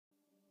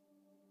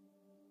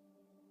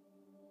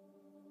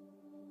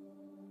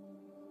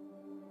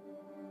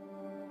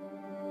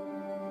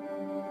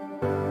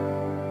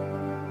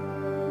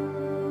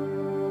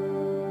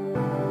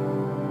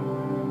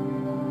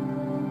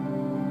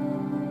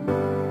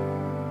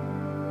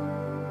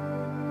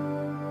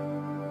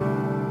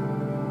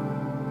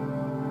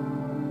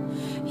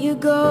You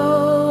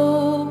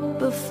go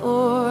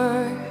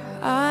before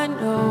I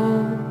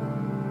know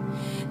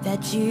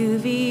that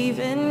you've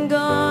even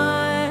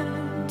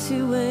gone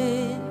to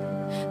win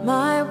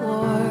my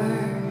war.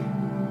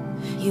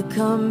 You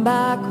come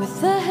back with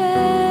the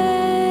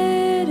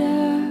head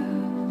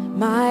of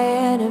my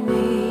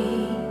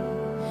enemy.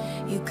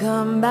 You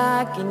come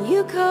back and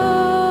you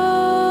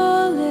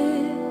call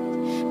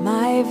it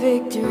my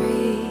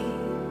victory.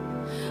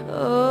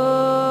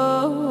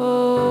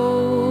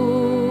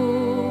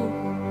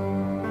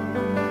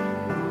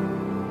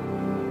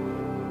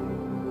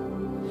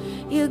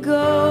 You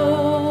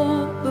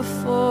go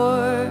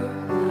before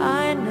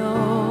I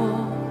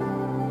know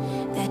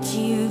that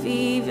you've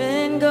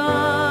even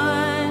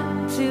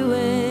gone to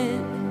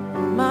win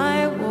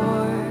my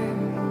war.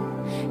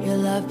 Your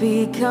love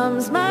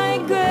becomes my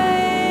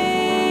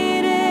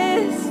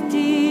greatest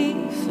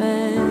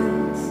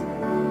defense.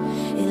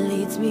 It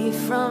leads me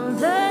from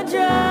the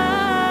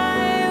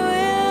dry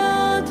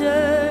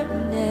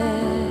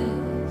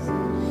wilderness,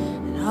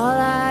 and all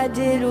I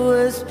did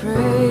was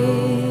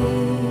pray.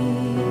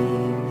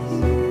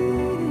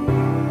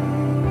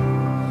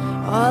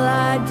 All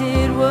I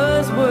did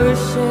was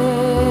worship.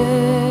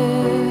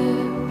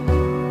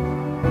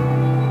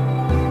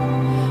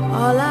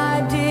 All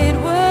I did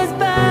was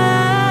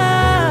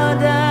bow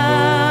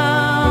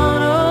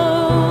down.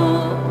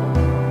 Oh,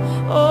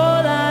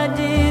 all I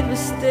did was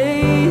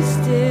stay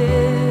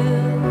still.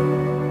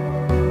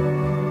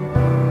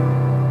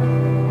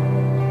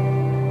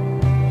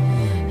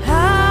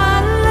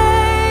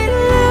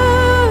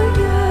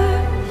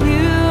 Hallelujah,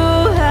 you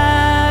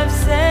have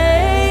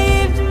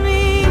saved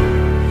me.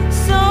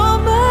 So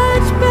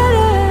much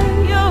better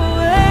your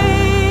way.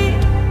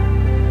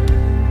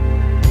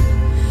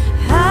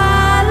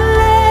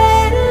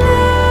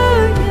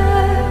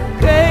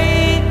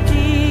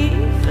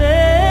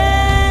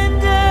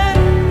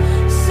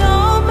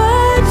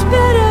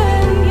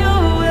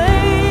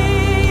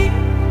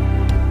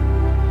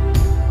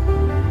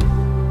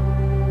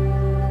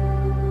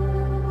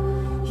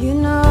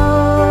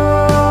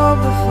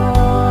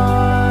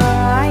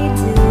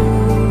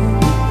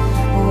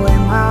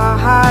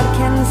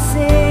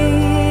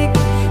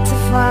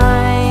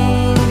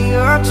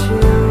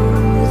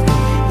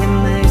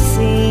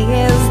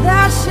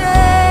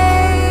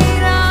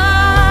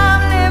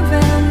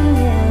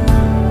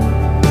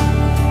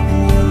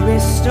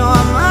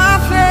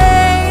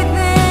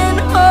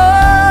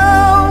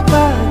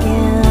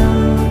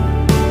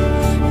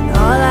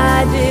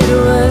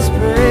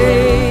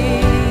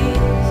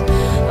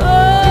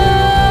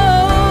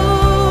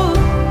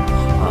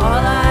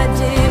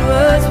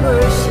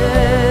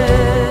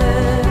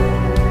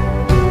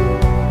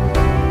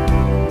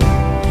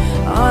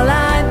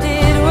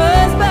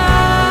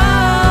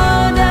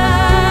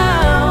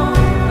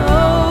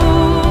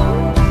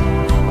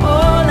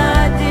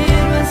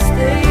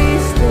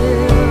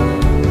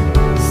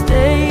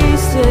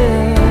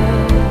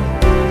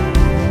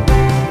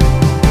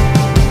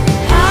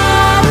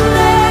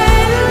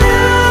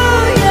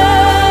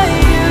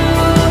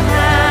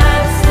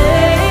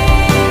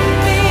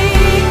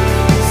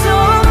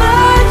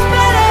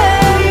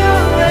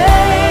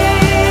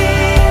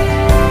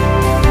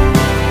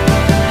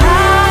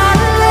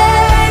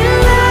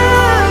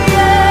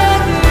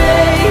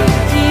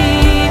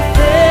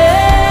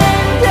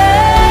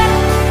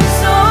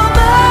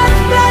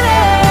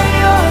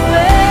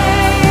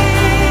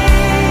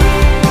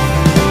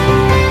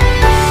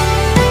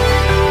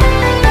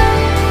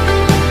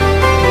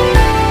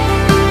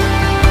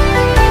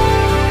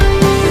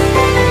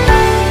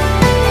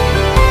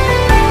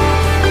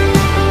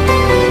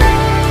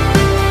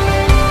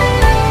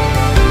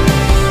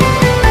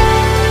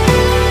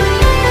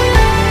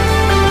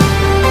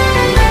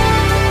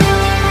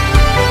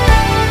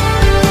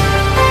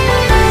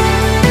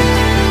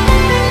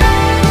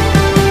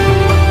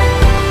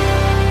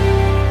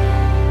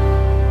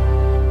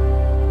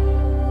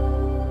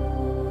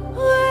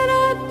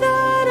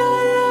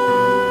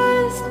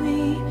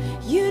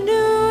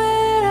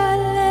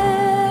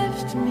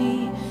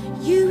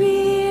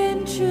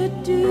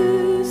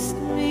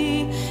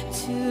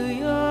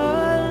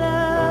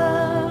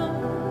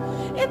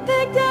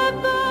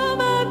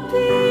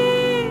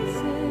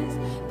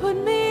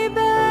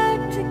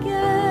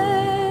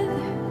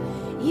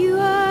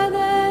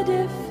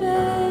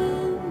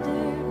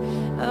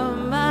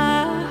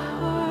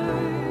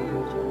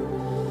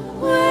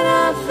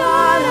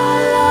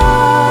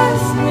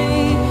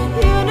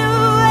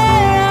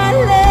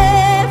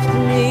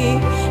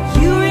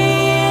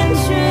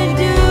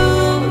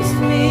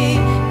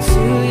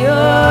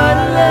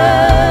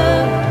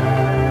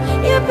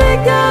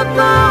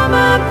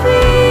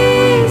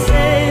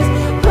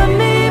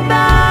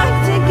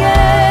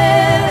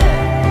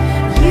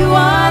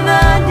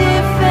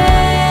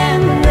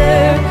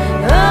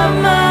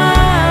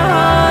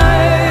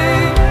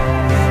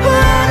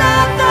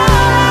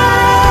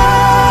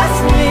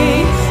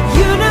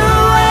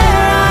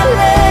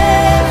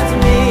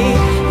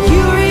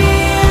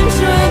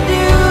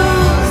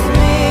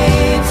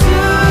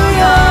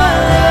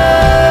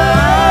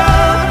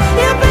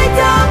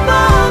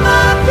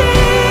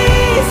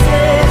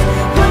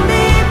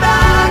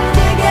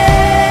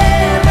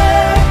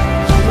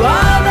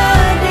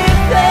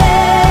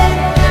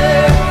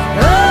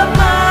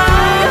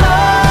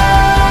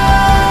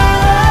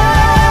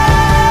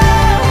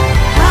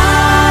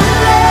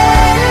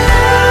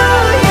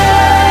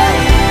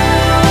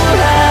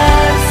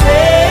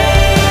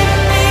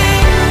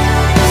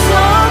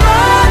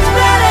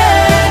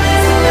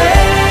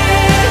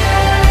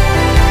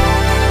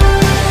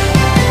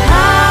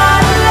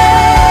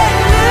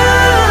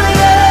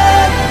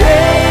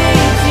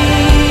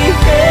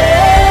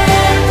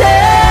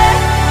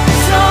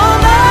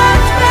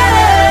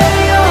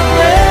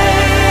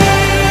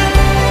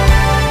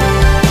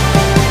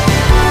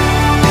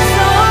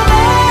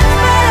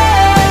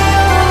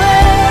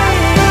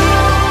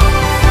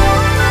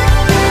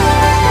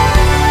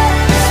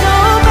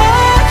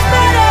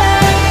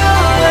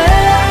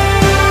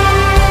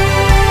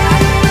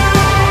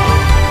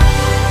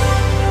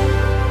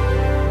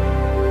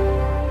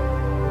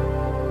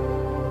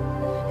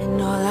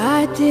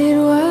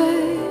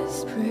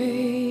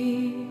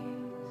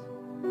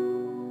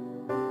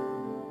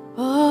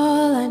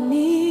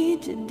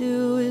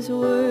 do is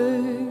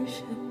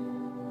worship.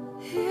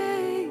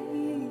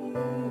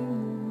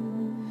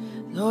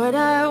 Lord,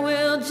 I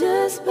will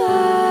just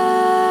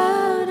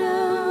bow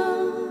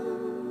down.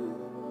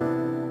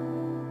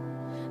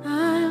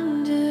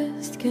 I'm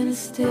just gonna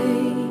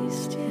stay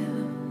still.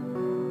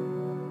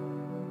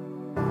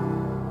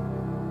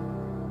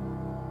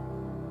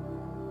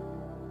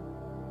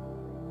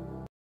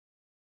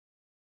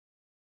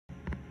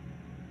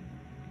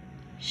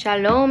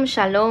 Shalom,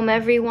 shalom,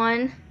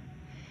 everyone.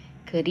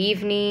 Good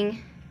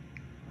evening.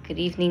 Good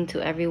evening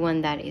to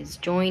everyone that is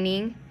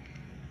joining.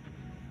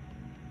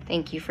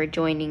 Thank you for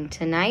joining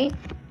tonight.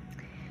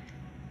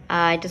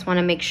 I just want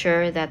to make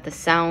sure that the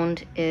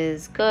sound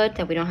is good,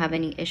 that we don't have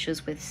any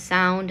issues with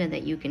sound, and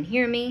that you can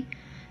hear me.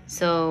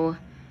 So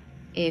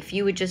if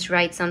you would just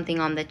write something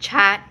on the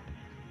chat,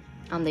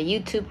 on the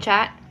YouTube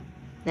chat,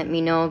 let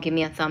me know, give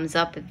me a thumbs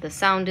up if the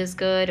sound is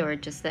good, or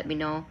just let me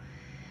know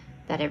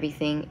that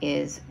everything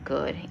is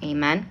good.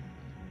 Amen.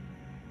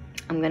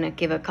 I'm going to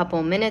give a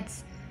couple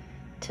minutes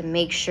to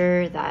make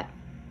sure that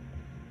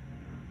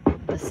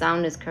the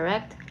sound is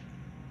correct.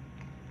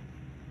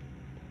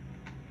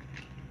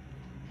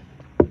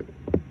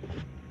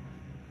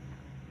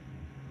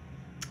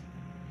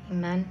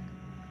 Amen.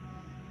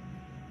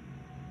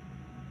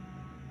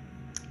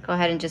 Go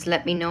ahead and just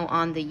let me know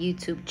on the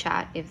YouTube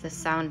chat if the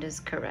sound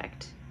is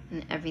correct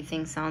and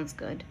everything sounds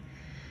good,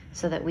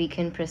 so that we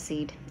can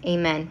proceed.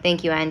 Amen.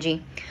 Thank you,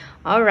 Angie.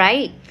 All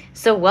right.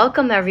 So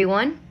welcome,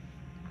 everyone.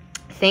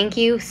 Thank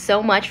you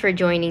so much for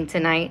joining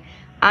tonight.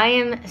 I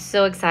am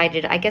so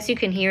excited. I guess you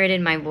can hear it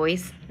in my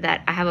voice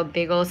that I have a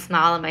big old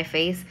smile on my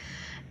face,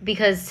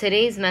 because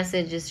today's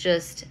message is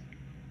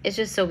it's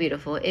just so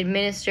beautiful. It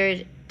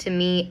ministered to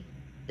me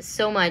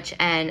so much,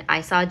 and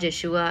I saw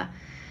Joshua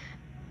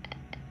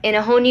in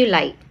a whole new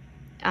light.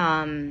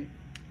 And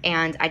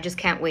I just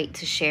can't wait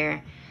to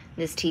share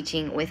this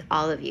teaching with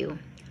all of you.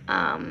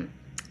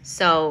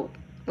 So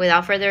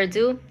without further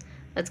ado,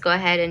 let's go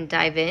ahead and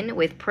dive in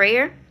with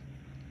prayer.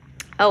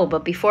 Oh,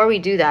 but before we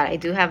do that, I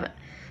do have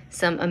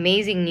some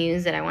amazing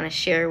news that I want to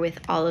share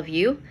with all of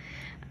you.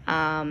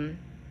 For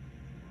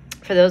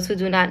those who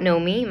do not know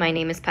me, my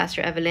name is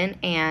Pastor Evelyn,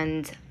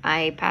 and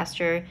I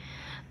pastor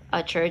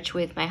a church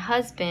with my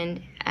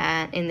husband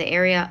in the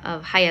area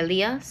of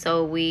Hialeah.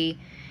 So we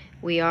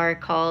are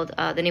called,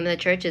 the name of the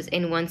church is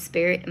In One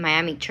Spirit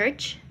Miami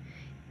Church.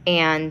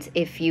 And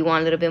if you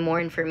want a little bit more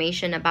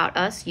information about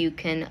us, you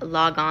can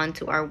log on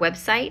to our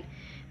website,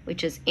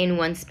 which is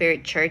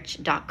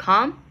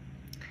inonespiritchurch.com.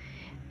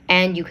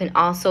 And you can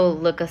also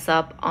look us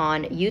up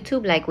on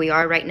YouTube, like we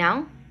are right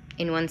now,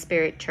 In One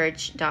Spirit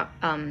Church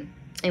on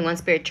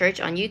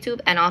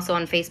YouTube, and also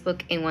on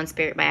Facebook, In One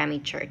Spirit Miami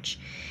Church.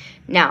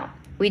 Now,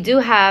 we do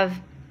have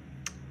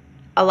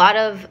a lot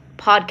of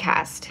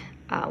podcasts.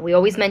 We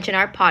always mention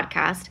our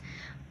podcast,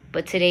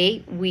 but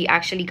today we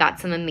actually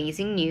got some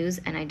amazing news,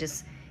 and I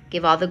just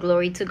give all the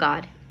glory to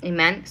God.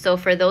 Amen. So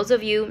for those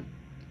of you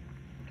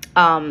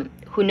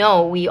who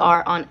know, we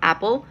are on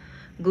Apple,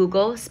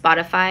 Google,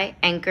 Spotify,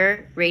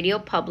 Anchor, Radio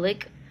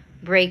Public,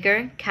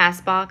 Breaker,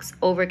 Castbox,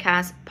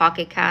 Overcast,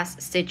 Pocket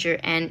Cast, Stitcher,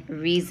 and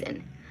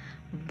Reason.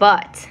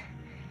 But,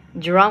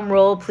 drum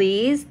roll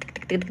please,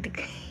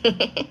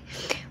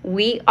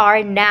 we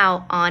are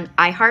now on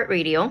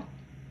iHeartRadio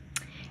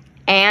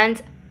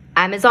and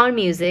Amazon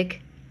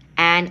Music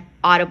and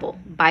Audible,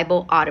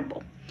 Bible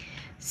Audible.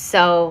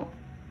 So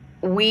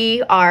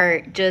we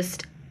are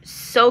just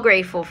so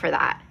grateful for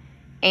that.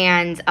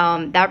 And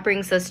that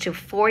brings us to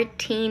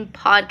 14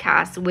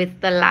 podcasts,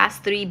 with the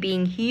last 3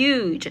 being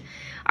huge.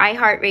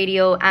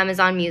 iHeartRadio,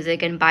 Amazon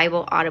Music, and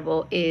Bible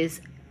Audible is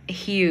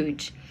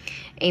huge.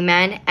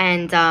 Amen.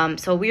 And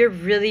so we're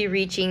really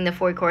reaching the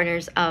 4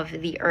 corners of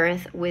the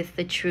earth with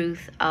the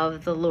truth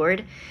of the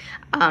Lord.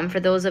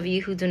 For those of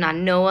you who do not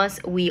know us,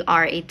 we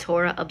are a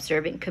Torah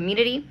observant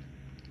community.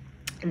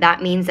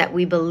 That means that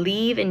we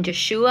believe in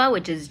Yeshua,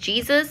 which is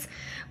Jesus.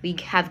 We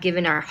have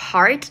given our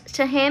heart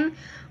to him.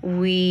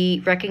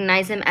 We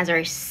recognize him as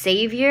our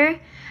Savior.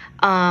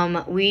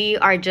 We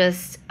are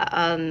just,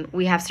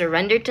 we have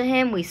surrendered to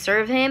him. We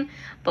serve him.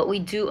 But we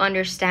do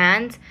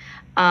understand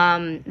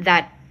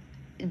that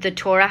the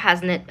Torah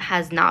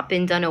has not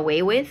been done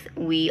away with.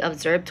 We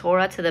observe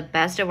Torah to the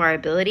best of our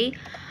ability.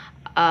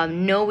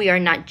 No, we are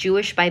not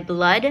Jewish by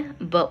blood,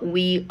 but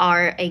we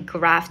are a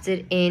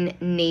grafted in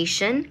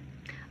nation,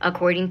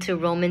 according to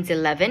Romans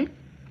 11.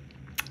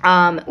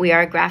 We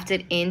are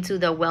grafted into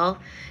the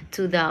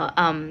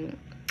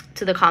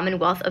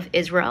Commonwealth of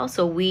Israel.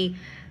 So we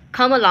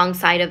come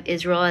alongside of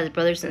Israel as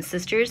brothers and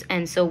sisters.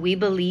 And so we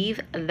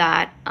believe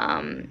that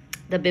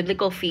the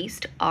biblical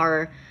feasts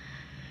are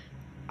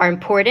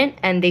important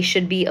and they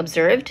should be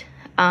observed.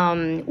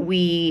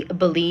 We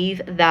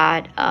believe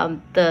that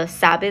the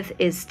Sabbath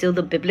is still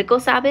the biblical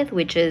Sabbath,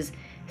 which is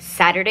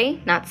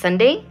Saturday, not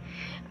Sunday.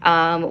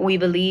 We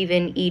believe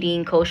in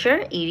eating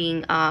kosher,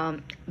 eating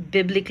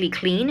biblically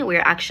clean.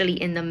 We're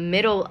actually in the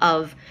middle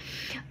of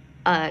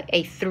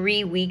a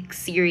 3-week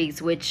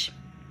series, which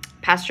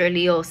Pastor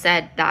Leo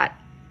said that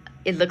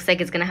it looks like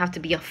it's going to have to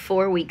be a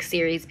 4-week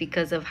series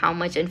because of how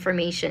much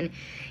information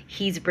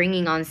he's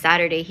bringing on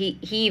Saturday. He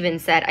even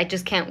said, I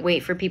just can't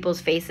wait for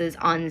people's faces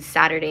on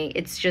Saturday.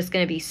 It's just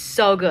going to be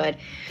so good.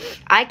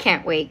 I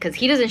can't wait because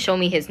he doesn't show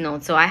me his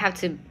notes. So I have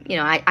to,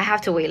 I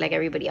have to wait like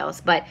everybody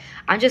else. But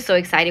I'm just so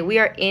excited. We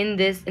are in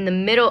the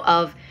middle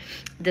of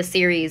the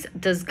series,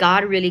 Does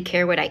God Really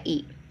Care What I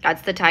Eat?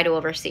 That's the title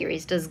of our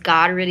series. Does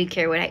God really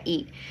care what I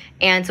eat?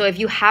 And so if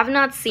you have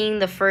not seen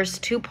the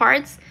first 2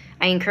 parts,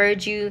 I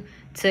encourage you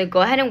to go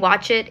ahead and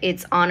watch it.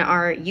 It's on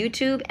our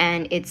YouTube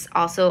and it's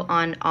also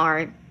on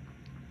our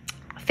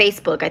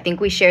Facebook. I think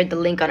we shared the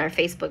link on our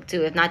Facebook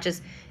too. If not,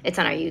 just it's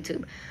on our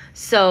YouTube.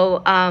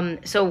 So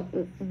so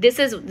this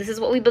is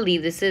what we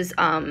believe. This is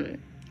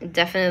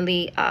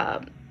definitely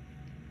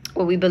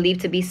what we believe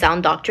to be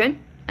sound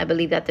doctrine. I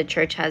believe that the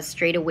church has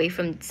strayed away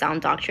from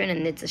sound doctrine,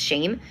 and it's a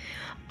shame.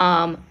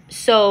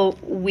 So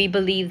we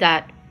believe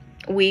that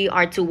we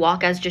are to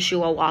walk as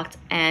Joshua walked,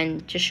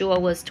 and Joshua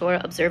was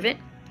Torah observant.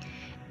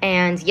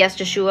 And yes,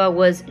 Joshua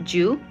was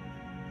Jew.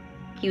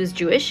 He was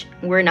Jewish.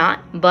 We're not,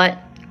 but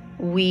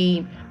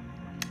we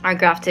are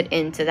grafted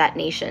into that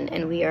nation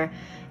and we are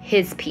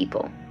his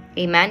people.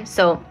 Amen.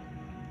 So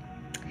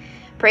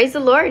praise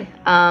the Lord.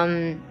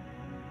 I'm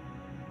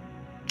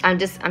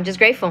just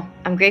grateful.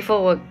 I'm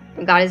grateful what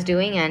God is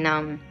doing, and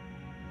I'm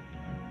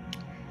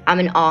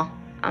in awe.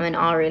 I'm in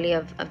awe really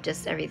of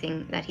just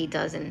everything that he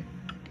does and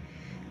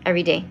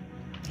every day.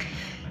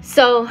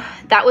 So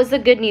that was the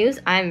good news.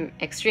 I'm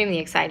extremely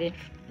excited,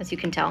 as you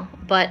can tell.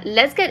 But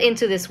let's get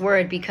into this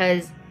word,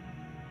 because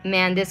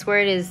man, this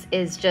word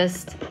is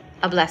just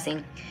a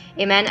blessing.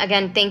 Amen.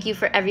 Again, thank you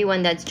for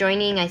everyone that's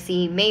joining. I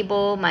see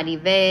Mabel,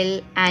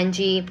 Maribel,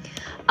 Angie.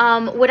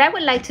 What I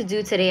would like to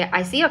do today,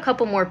 I see a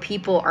couple more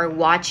people are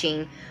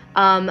watching.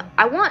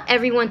 I want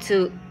everyone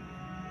to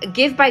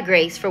give by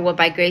grace for what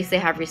by grace they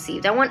have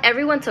received. I want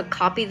everyone to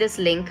copy this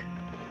link,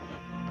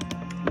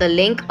 the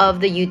link of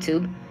the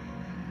YouTube,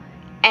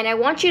 and I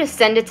want you to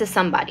send it to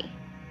somebody.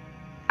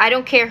 I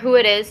don't care who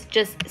it is,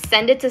 just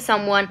send it to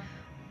someone.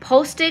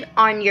 Post it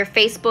on your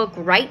Facebook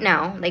right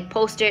now, like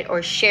post it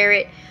or share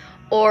it,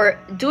 or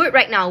do it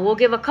right now. We'll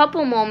give a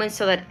couple moments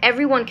so that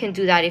everyone can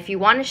do that. If you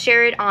want to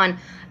share it on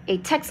a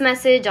text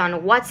message,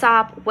 on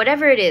WhatsApp,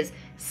 whatever it is,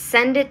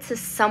 send it to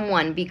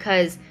someone,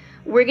 because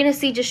we're going to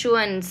see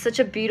Joshua in such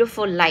a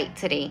beautiful light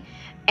today.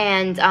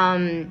 And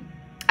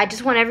I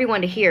just want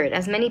everyone to hear it,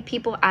 as many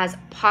people as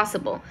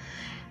possible.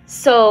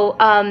 So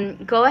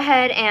go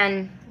ahead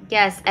and,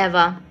 yes,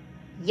 Eva,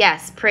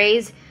 yes,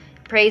 praise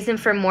him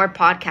for more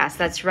podcasts.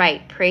 That's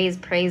right.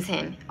 Praise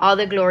him. All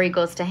the glory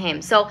goes to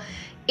him. So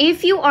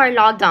if you are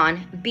logged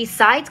on,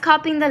 besides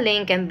copying the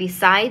link and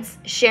besides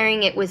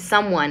sharing it with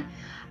someone,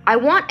 I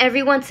want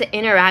everyone to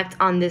interact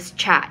on this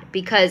chat,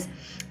 because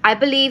I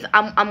believe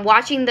I'm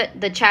watching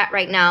the chat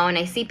right now, and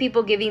I see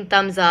people giving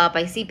thumbs up.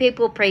 I see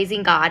people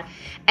praising God.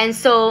 And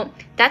so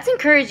that's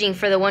encouraging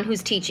for the one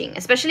who's teaching,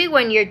 especially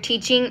when you're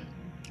teaching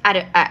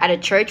at a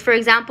church, for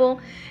example.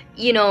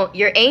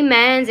 Your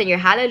amens and your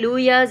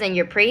hallelujahs and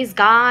your praise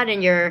God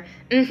and your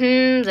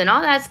mm-hms and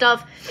all that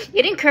stuff,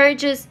 it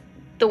encourages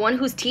the one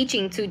who's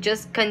teaching to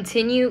just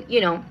continue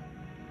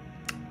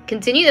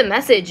the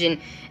message,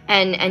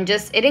 and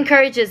just, it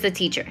encourages the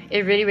teacher.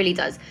 It really, really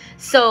does.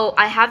 So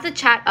I have the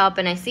chat up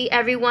and I see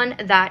everyone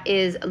that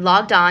is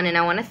logged on, and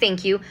I want to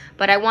thank you,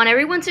 but I want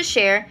everyone to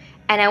share,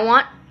 and I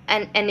want,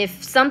 and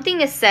if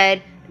something is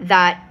said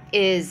that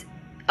is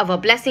of a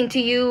blessing to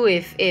you,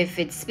 if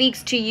it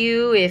speaks to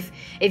you, if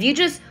you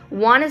just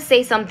want to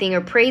say something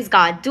or praise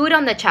God, do it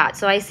on the chat.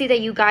 So I see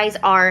that you guys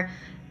are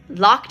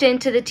locked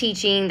into the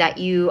teaching, that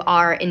you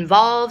are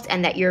involved,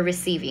 and that you're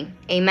receiving.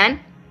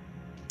 Amen.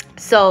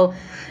 So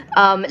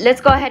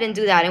let's go ahead and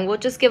do that, and we'll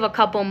just give a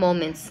couple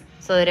moments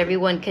so that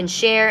everyone can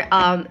share.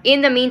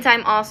 In the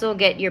meantime, also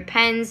get your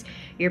pens,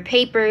 your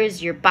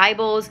papers, your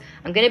Bibles.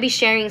 I'm going to be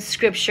sharing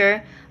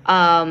scripture,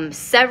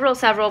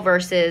 several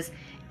verses,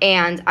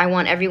 and I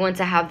want everyone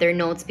to have their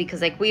notes,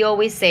 because like we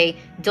always say,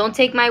 don't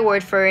take my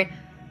word for it.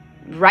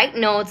 Write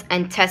notes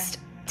and test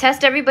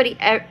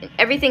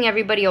everything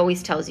everybody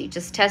always tells you.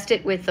 Just test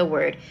it with the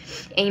word.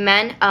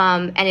 Amen.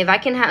 And if I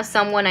can have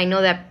someone, I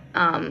know that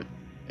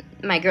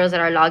my girls that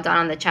are logged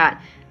on the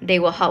chat, they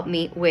will help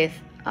me with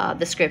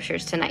the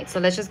scriptures tonight. So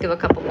let's just give a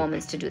couple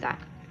moments to do that.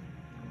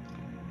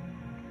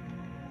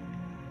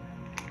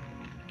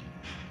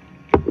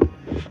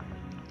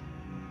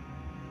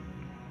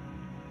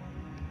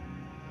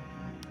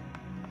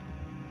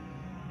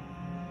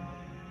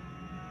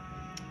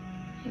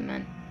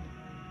 Amen.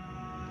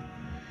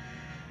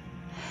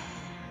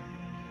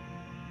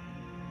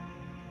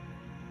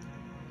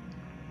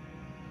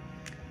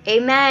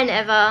 Amen,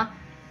 Eva.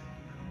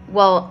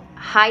 Well,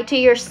 hi to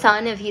your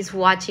son if he's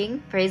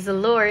watching. Praise the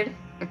Lord.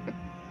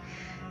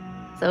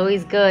 It's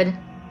always good.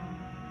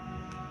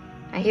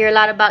 I hear a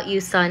lot about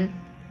you, son,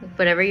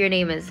 whatever your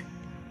name is.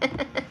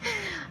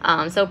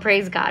 So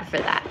praise God for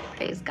that.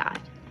 Praise God.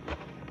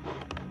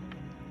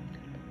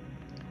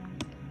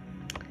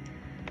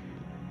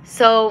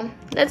 So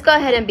let's go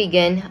ahead and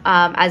begin.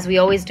 As we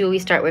always do, we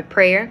start with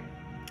prayer.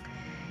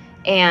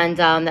 And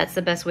that's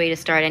the best way to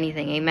start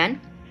anything. Amen.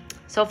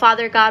 So,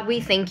 Father God, we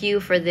thank you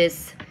for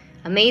this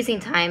amazing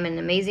time and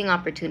amazing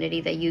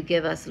opportunity that you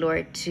give us,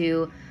 Lord,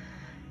 to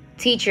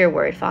teach your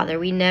word, Father.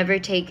 We never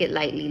take it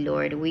lightly,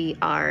 Lord. We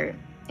are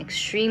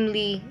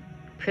extremely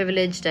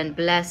privileged and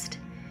blessed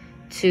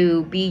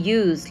to be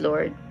used,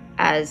 Lord,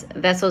 as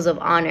vessels of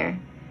honor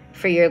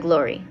for your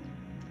glory.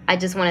 I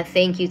just want to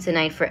thank you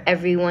tonight for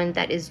everyone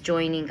that is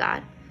joining,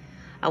 God.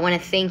 I want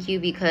to thank you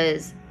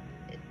because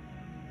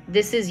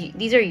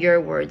these are your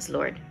words,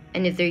 Lord.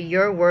 And if they're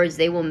your words,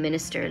 they will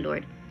minister,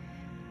 Lord.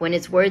 When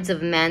it's words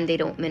of man, they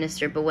don't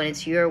minister. But when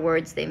it's your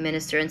words, they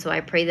minister. And so I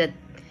pray that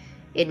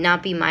it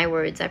not be my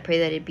words. I pray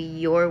that it be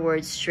your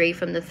words straight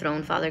from the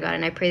throne, Father God.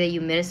 And I pray that you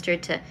minister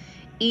to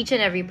each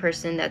and every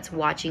person that's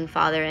watching,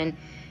 Father. And,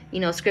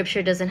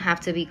 Scripture doesn't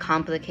have to be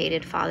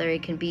complicated, Father.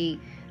 It can be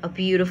a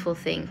beautiful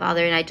thing,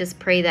 Father. And I just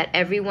pray that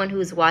everyone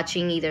who's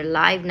watching either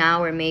live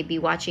now or maybe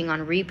watching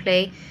on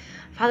replay,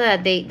 Father,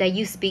 that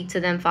you speak to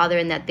them, Father,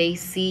 and that they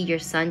see your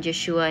Son,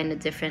 Yeshua, in a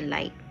different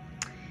light.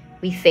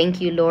 We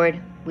thank you,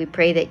 Lord. We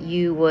pray that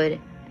you would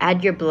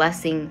add your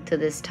blessing to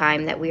this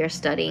time that we are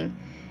studying.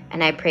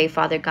 And I pray,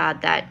 Father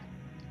God, that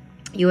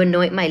you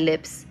anoint my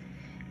lips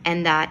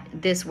and that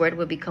this word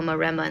will become a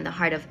rhema in the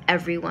heart of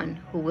everyone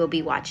who will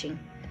be watching.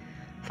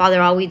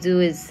 Father, all we do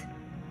is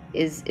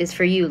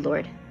for you,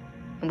 Lord.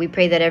 And we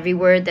pray that every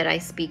word that I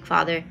speak,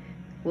 Father,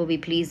 will be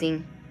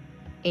pleasing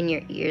in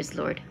your ears,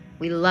 Lord.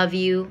 We love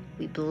you.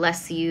 We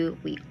bless you.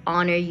 We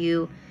honor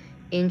you.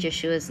 In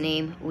Yeshua's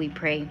name we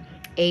pray.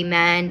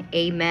 Amen,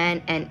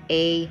 amen, and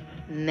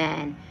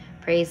amen.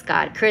 Praise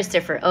God.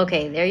 Christopher.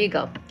 Okay, there you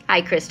go.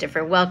 Hi,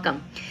 Christopher.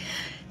 Welcome.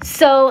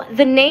 So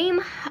the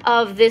name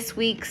of this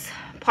week's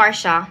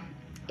Parsha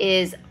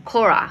is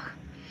Korach.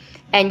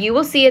 And you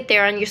will see it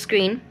there on your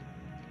screen.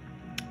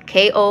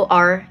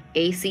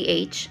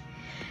 Korach.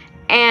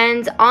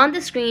 And on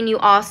the screen, you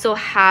also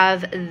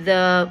have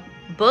the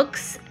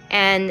books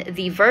and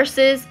the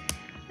verses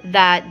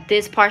that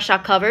this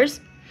Parsha covers.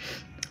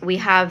 We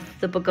have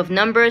the book of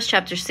Numbers,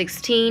 chapter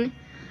 16,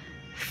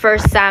 1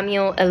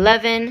 Samuel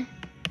 11,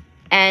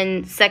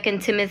 and 2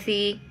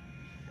 Timothy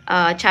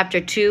chapter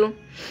 2.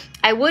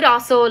 I would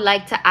also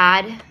like to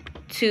add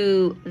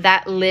to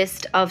that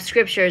list of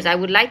scriptures, I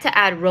would like to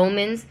add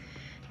Romans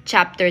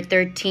chapter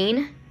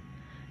 13,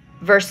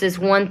 verses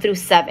 1 through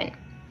 7.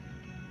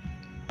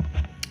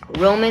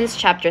 Romans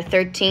chapter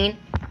 13,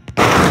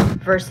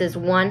 verses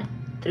 1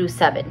 through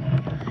 7.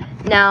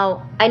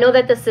 Now, I know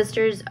that the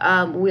sisters,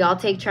 we all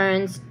take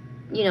turns,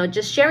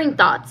 just sharing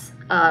thoughts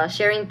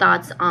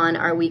on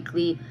our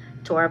weekly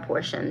Torah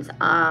portions.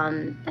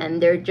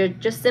 And they're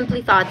just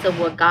simply thoughts of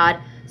what God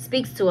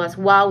speaks to us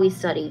while we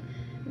study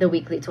the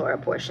weekly Torah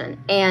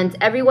portion. And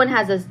everyone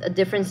has a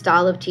different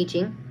style of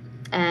teaching.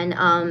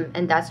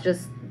 And that's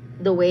just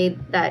the way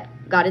that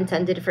God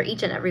intended for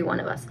each and every one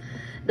of us.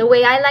 The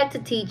way I like to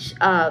teach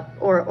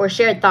or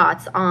share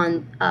thoughts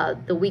on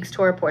the week's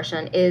Torah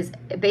portion is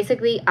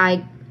basically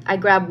I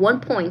grab one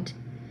point,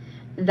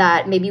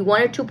 that maybe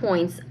 1 or 2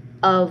 points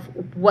of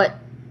what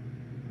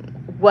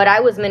I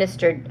was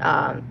ministered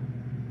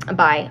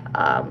by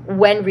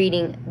when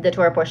reading the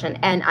Torah portion,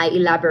 and I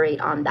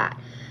elaborate on that,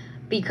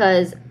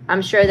 because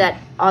I'm sure that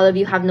all of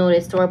you have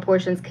noticed Torah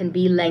portions can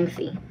be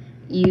lengthy.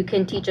 You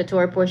can teach a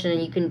Torah portion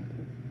and you can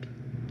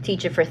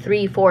teach it for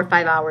 3, 4,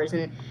 5 hours,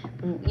 and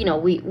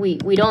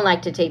we don't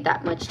like to take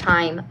that much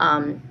time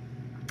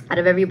out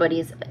of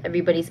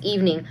everybody's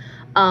evening,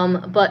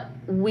 but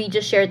we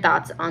just share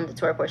thoughts on the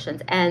Torah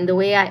portions. And the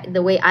way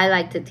I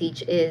like to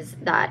teach is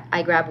that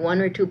I grab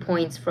 1 or 2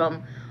 points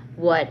from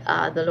what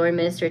the Lord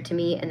ministered to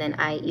me, and then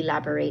I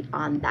elaborate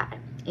on that.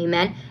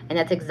 Amen. And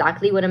that's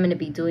exactly what I'm going to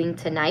be doing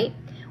tonight.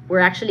 We're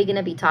actually going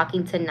to be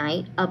talking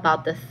tonight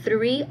about the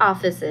 3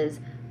 offices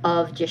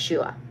of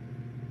Yeshua.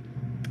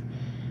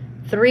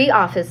 3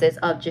 offices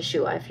of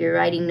Yeshua. If you're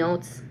writing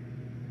notes,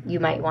 you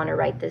might want to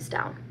write this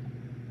down.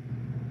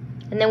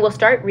 And then we'll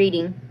start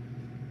reading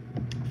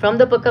from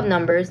the book of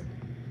Numbers,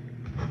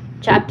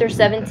 chapter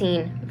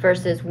 17,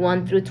 verses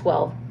 1 through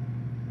 12.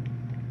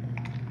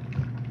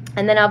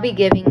 And then I'll be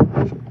giving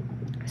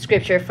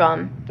scripture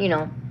from,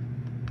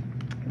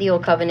 the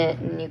Old Covenant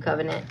and New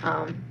Covenant,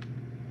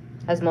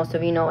 as most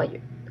of you know,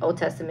 Old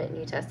Testament,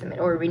 New Testament,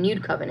 or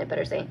Renewed Covenant,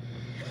 better say.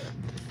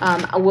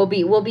 We'll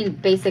be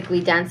basically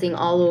dancing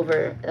all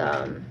over,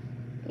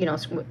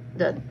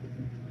 the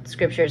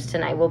scriptures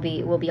tonight. We'll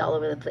be all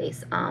over the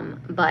place.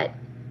 But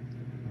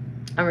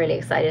I'm really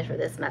excited for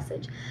this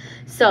message.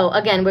 So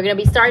again, we're going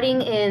to be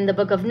starting in the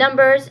book of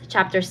Numbers,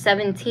 chapter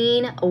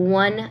 17,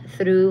 1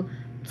 through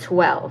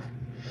 12.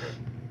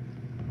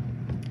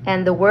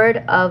 And the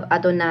word of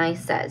Adonai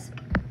says,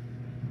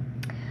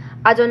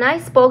 Adonai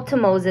spoke to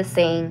Moses,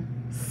 saying,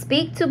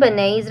 Speak to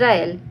Bnei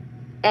Israel,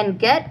 and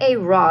get a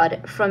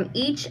rod from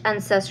each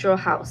ancestral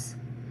house,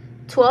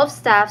 12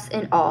 staffs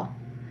in all,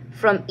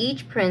 from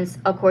each prince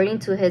according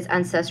to his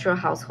ancestral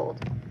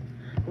household.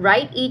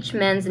 Write each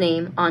man's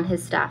name on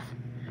his staff.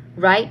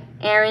 Write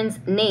Aaron's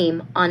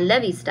name on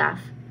Levi's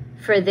staff,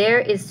 for there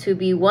is to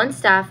be one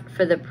staff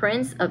for the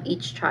prince of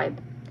each tribe.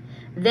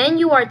 Then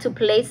you are to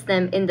place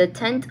them in the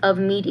tent of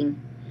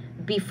meeting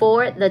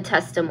before the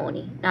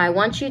testimony. Now I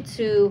want you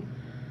to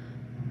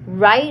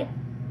write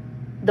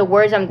the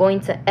words I'm going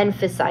to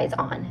emphasize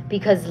on,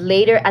 because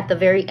later at the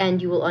very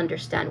end you will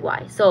understand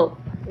why. So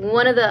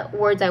one of the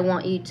words I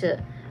want you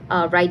to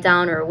write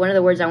down, or one of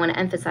the words I want to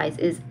emphasize,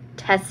 is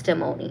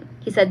testimony.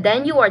 He said,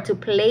 then you are to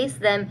place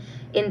them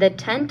in the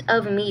tent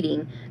of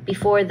meeting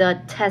before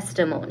the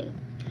testimony,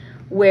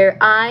 where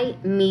I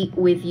meet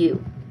with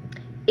you.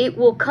 It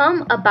will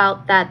come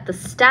about that the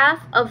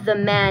staff of the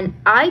man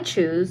I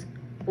choose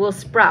will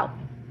sprout.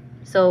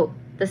 So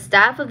the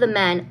staff of the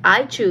man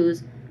I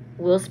choose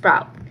will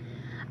sprout.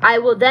 I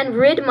will then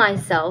rid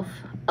myself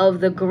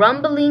of the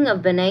grumbling of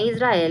Bnei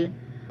Israel,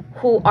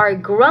 who are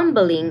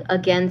grumbling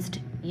against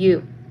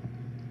you.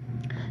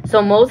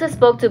 So Moses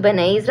spoke to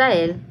Bnei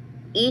Israel.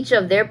 Each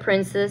of their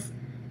princes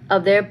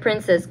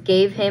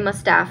gave him a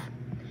staff,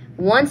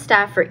 one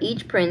staff for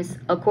each prince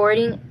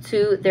according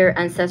to their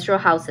ancestral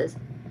houses,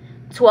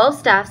 12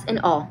 staffs in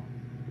all,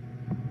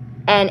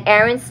 and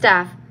Aaron's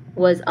staff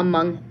was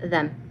among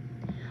them.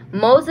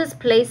 Moses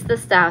placed the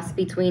staffs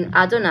between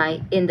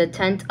Adonai in the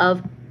tent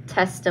of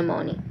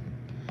testimony.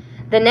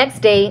 The next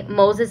day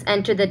Moses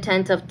entered the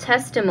tent of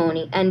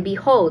testimony, and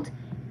behold,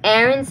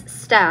 Aaron's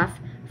staff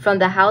from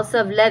the house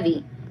of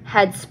Levi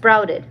had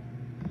sprouted,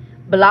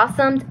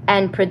 blossomed,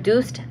 and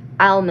produced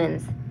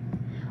almonds.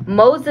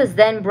 Moses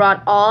then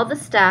brought all the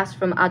staffs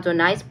from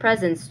Adonai's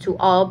presence to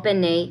all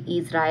Bnei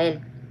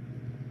Israel.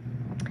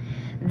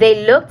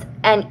 They looked,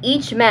 and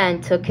each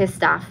man took his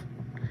staff.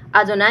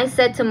 Adonai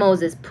said to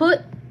Moses,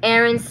 put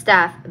Aaron's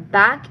staff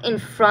back in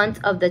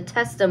front of the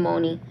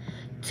testimony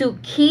to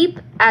keep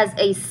as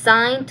a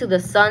sign to the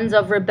sons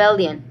of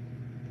rebellion.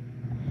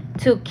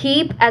 To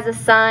keep as a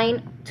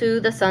sign to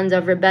the sons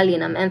of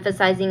rebellion. I'm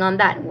emphasizing on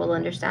that, and we'll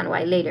understand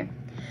why later.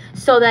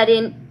 So that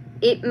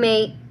it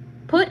may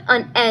put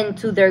an end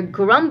to their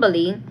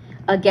grumbling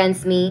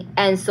against me,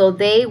 and so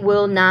they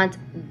will not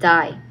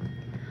die.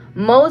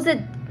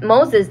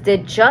 Moses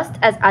did just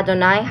as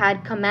Adonai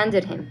had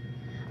commanded him.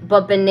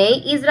 But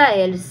Bnei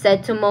Israel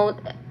said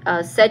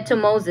to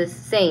Moses,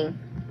 saying,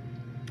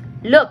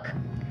 look,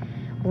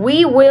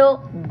 we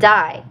will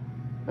die.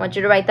 I want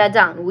you to write that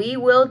down. We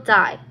will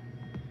die.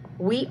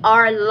 We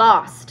are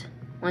lost.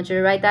 I want you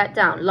to write that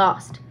down.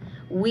 Lost.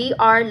 We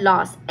are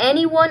lost.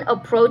 Anyone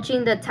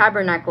approaching the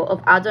tabernacle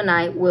of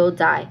Adonai will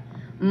die.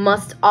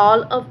 Must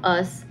all of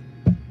us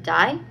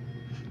die?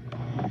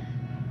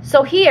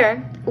 So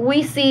here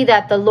we see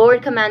that the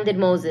Lord commanded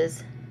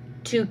Moses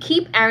to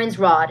keep Aaron's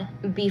rod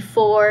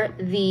before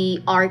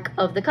the Ark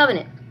of the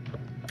Covenant.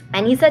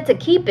 And he said to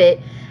keep it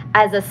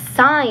as a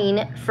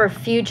sign for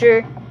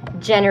future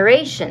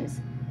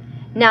generations.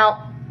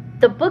 Now,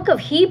 the book of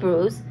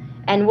Hebrews,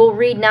 and we'll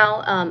read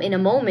now in a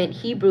moment,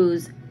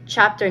 Hebrews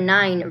chapter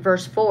 9,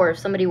 verse 4. If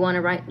somebody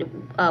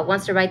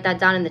wants to write that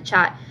down in the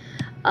chat.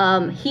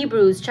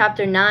 Hebrews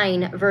chapter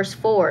 9, verse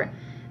 4.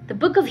 The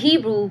book of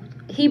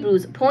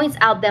Hebrews points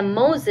out that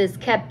Moses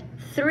kept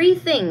 3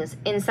 things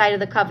inside of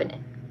the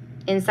covenant,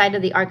 inside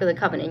of the Ark of the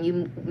Covenant.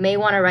 You may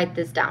want to write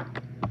this down.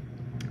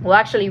 We'll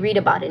actually read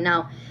about it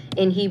now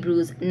in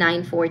Hebrews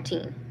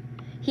 9:14.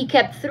 He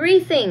kept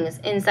 3 things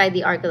inside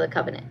the Ark of the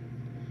Covenant.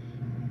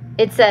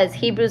 It says,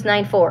 Hebrews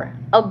 9:4,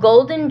 a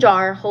golden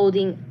jar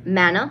holding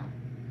manna.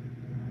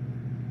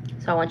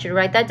 So I want you to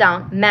write that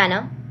down.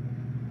 Manna.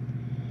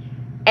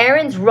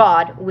 Aaron's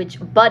rod, which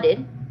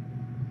budded.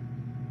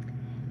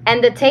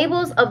 And the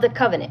tables of the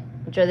covenant,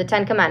 which are the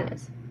 10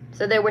 commandments.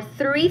 So there were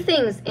 3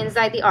 things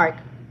inside the ark: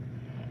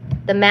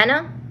 the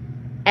manna,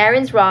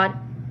 Aaron's rod,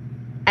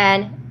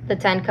 and the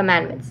 10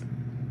 commandments.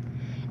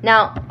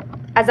 Now,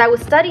 as I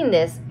was studying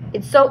this,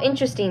 it's so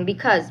interesting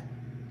because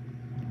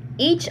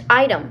each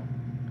item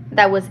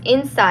that was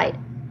inside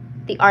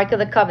the Ark of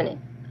the Covenant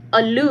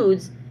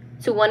alludes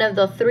to one of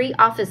the 3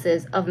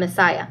 offices of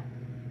Messiah,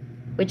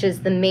 which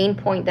is the main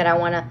point that I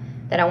want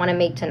to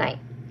make tonight.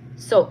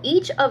 So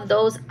each of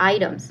those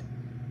items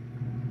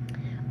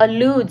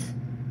alludes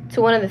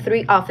to one of the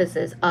 3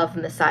 offices of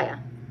Messiah.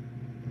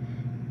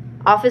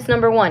 Office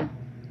number 1,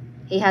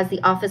 he has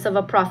the office of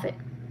a prophet.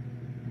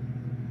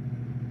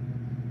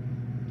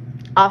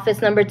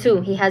 Office number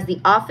 2, he has the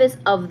office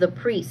of the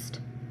priest,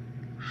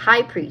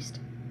 high priest.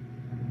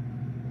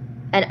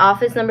 And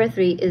office number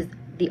 3 is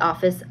the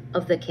office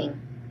of the king,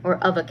 or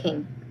of a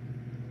king.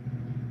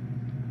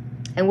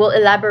 And we'll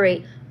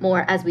elaborate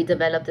more as we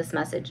develop this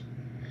message.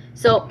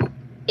 So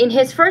in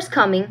his first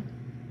coming,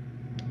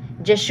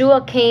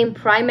 Jeshua came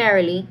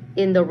primarily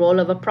in the role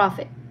of a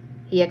prophet.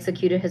 He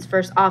executed his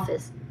first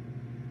office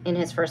in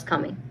his first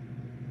coming.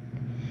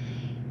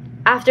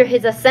 After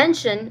his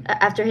ascension,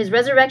 after his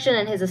resurrection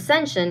and his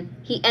ascension,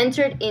 he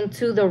entered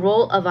into the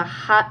role of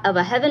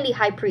a heavenly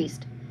high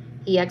priest.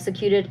 He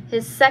executed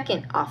his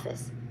second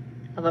office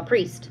of a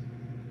priest,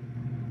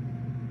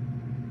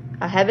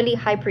 a heavenly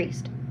high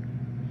priest.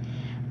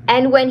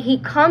 And when he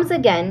comes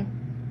again,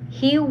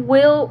 he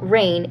will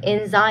reign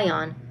in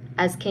Zion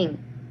as king.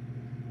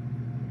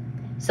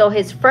 So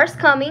his first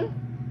coming,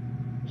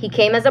 he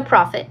came as a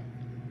prophet.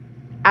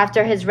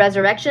 After his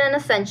resurrection and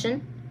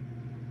ascension,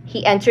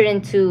 he entered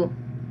into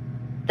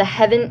the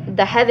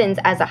heavens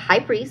as a high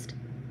priest.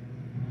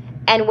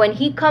 And when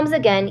he comes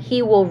again,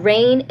 he will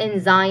reign in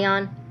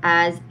Zion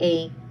as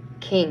a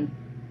king.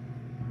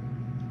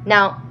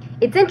 Now,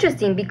 it's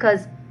interesting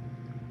because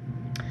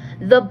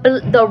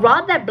the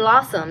rod that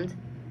blossomed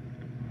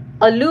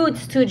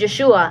alludes to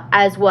Yeshua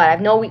as what? I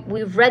know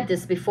we've read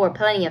this before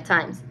plenty of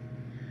times.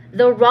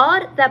 The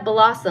rod that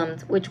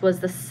blossomed, which was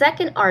the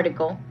second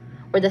article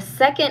or the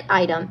second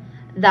item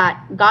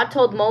that God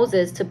told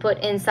Moses to put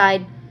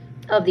inside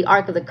of the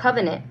Ark of the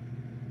Covenant,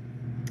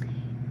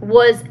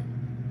 was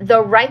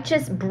the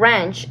righteous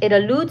branch. It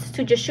alludes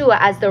to Yeshua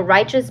as the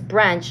righteous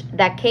branch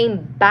that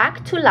came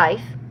back to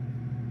life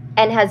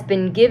and has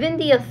been given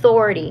the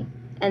authority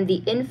and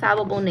the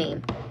infallible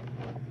name,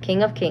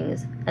 King of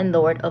Kings and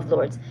Lord of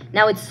Lords.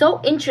 Now, it's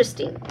so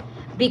interesting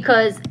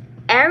because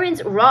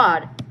Aaron's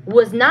rod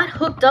was not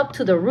hooked up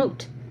to the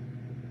root.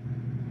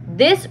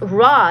 This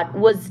rod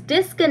was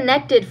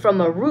disconnected from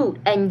a root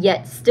and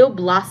yet still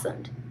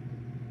blossomed.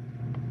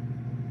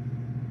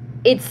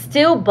 It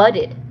still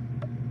budded.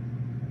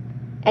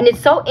 And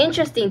it's so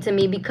interesting to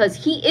me because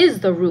he is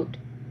the root.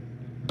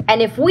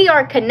 And if we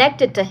are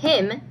connected to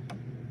him,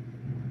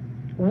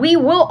 we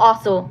will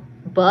also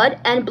bud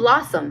and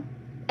blossom,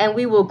 and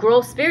we will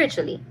grow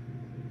spiritually.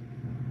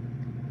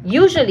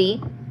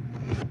 Usually,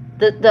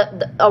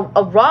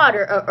 a rod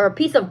or a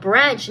piece of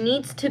branch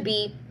needs to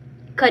be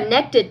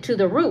connected to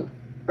the root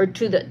or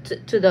to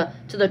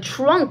the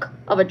trunk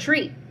of a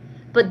tree.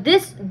 But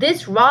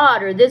this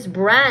rod or this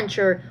branch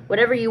or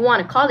whatever you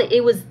want to call it,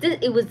 it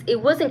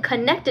wasn't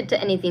connected to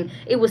anything.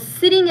 It was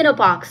sitting in a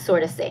box,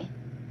 sort of say,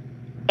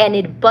 and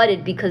it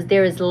budded because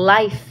there is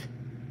life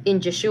in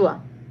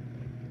Yeshua.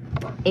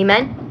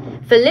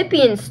 Amen.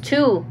 Philippians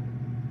 2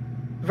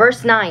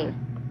 verse 9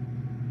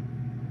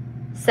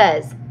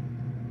 says,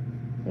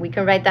 we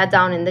can write that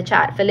down in the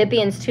chat.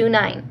 Philippians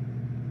 2:9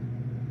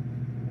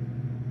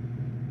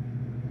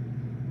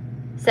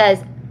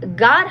 says,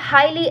 God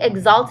highly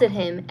exalted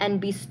him and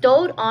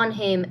bestowed on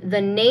him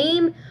the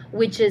name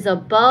which is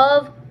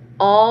above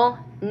all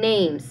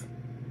names.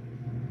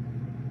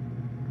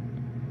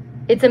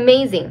 It's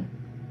amazing.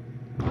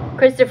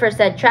 Christopher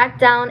said, track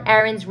down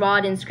Aaron's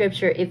rod in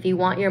scripture if you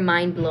want your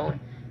mind blown.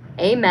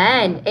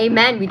 Amen.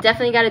 Amen. We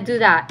definitely got to do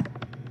that.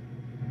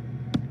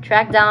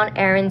 Track down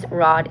Aaron's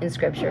rod in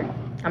scripture.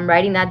 I'm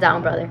writing that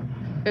down, brother.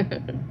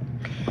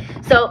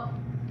 So,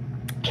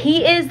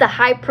 he is the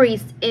high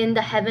priest in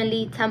the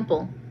heavenly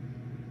temple.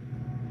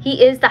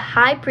 He is the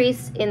high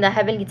priest in the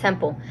heavenly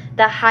temple,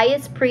 the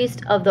highest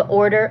priest of the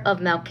order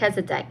of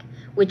Melchizedek,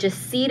 which is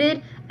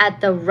seated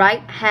at the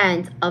right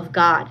hand of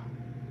God.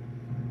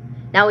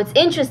 Now, it's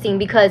interesting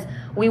because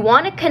we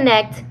want to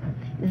connect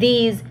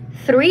these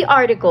three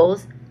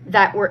articles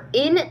that were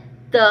in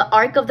the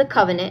Ark of the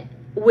Covenant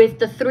with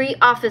the three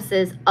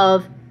offices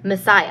of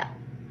Messiah.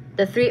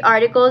 The three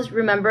articles,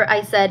 remember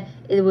I said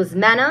it was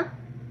manna,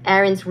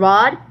 Aaron's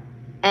rod,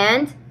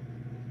 and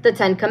the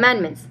Ten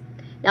Commandments.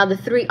 Now, the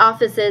three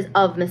offices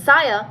of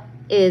Messiah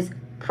is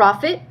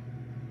prophet,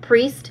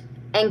 priest,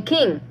 and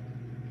king.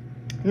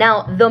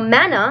 Now, the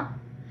manna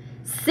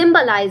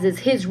symbolizes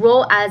his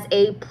role as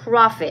a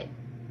prophet.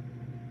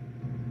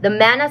 The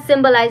manna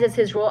symbolizes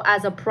his role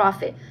as a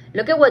prophet.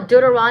 Look at what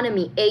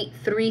Deuteronomy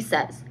 8:3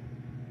 says.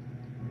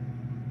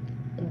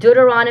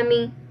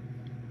 Deuteronomy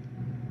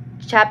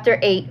chapter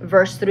 8,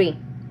 verse 3.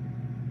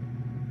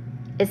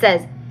 It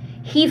says,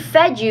 he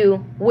fed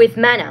you with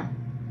manna,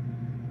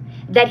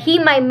 that he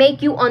might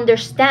make you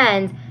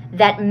understand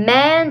that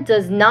man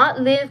does not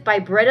live by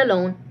bread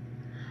alone,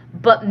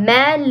 but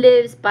man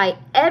lives by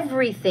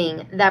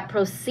everything that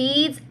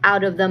proceeds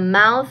out of the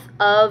mouth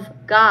of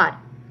God.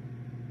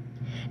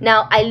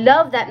 Now, I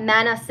love that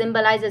manna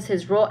symbolizes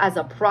his role as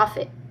a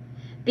prophet,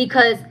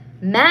 because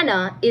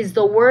manna is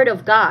the word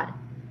of God.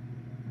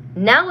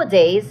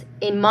 Nowadays,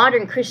 in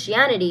modern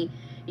Christianity,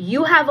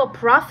 you have a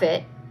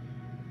prophet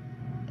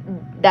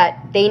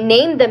that they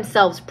name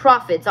themselves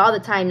prophets all the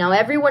time. Now,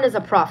 everyone is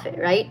a prophet,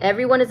 right?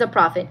 Everyone is a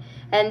prophet.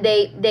 And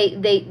they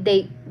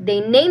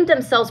name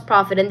themselves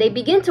prophet, and they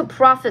begin to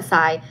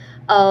prophesy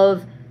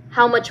of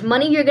how much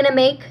money you're going to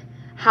make,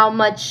 how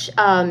much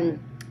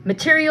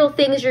material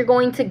things you're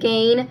going to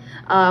gain,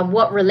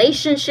 what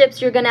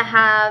relationships you're going to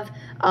have,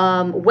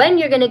 when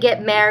you're going to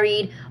get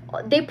married.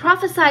 They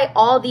prophesy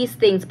all these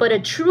things, but a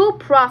true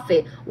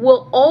prophet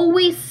will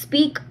always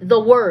speak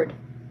the word.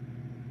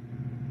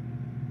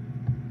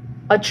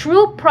 A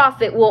true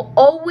prophet will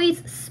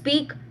always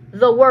speak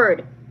the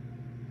word.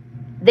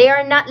 They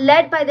are not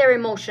led by their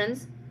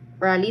emotions,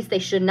 or at least they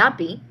should not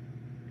be.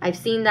 I've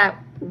seen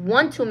that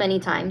one too many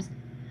times,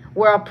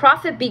 where a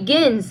prophet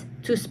begins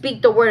to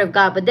speak the word of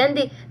God, but then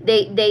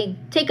they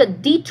take a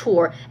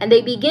detour and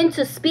they begin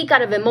to speak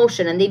out of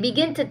emotion, and they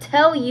begin to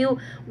tell you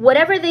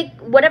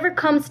whatever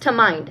comes to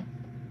mind.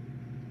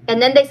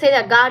 And then they say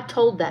that God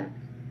told them.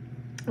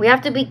 We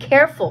have to be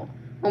careful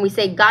when we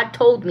say God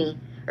told me,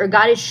 or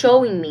God is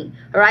showing me,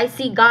 or I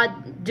see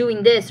God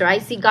doing this, or I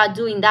see God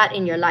doing that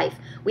in your life.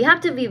 We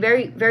have to be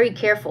very, very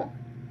careful.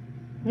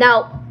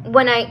 Now,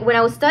 when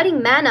I was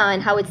studying manna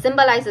and how it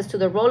symbolizes to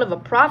the role of a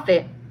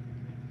prophet,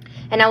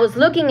 and I was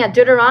looking at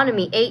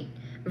Deuteronomy 8,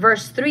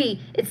 verse 3,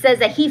 it says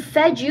that he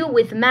fed you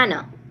with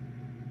manna.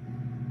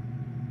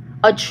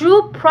 A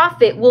true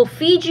prophet will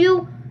feed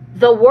you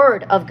the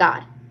word of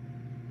God.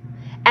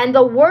 And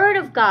the word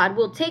of God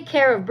will take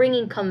care of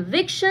bringing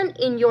conviction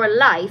in your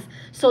life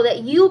so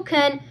that you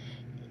can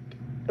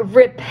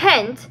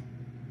repent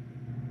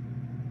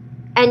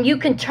and you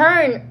can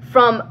turn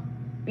from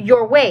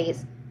your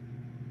ways.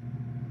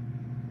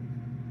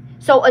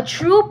 So a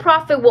true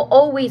prophet will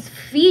always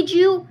feed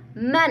you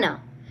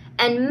manna.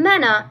 And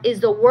manna is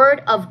the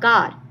word of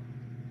God.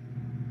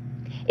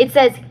 It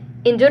says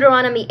in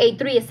Deuteronomy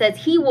 8:3, it says,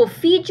 he will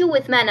feed you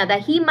with manna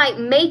that he might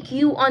make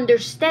you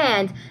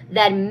understand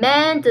that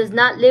man does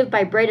not live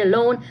by bread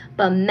alone,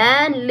 but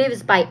man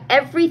lives by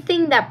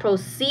everything that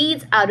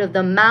proceeds out of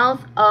the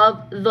mouth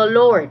of the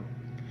Lord.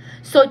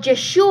 So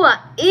Yeshua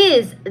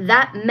is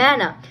that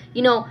manna.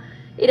 You know,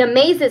 it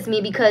amazes me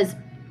because,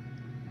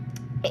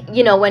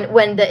 you know,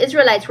 when the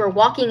Israelites were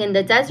walking in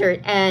the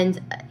desert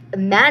and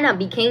manna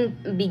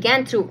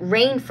began to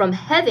rain from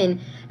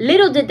heaven,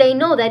 little did they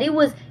know that it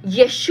was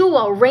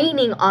Yeshua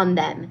raining on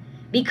them,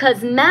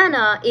 because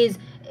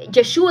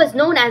Yeshua is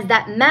known as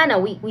that manna.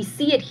 We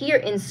see it here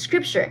in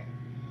scripture.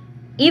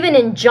 Even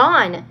in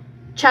John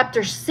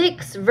chapter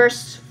 6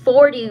 verse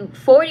 40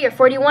 or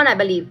 41, I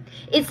believe,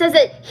 it says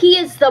that he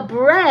is the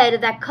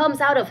bread that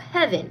comes out of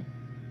heaven.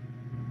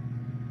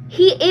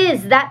 He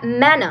is that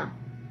manna.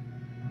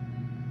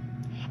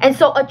 And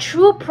so a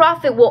true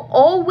prophet will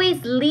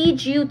always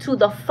lead you to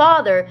the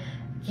Father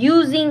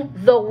using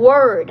the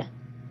word.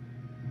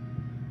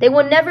 They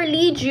will never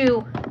lead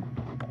you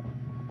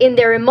in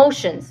their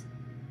emotions.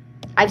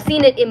 I've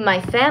seen it in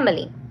my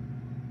family,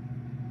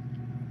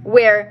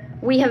 where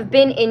we have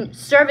been in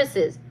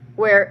services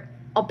where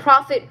a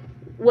prophet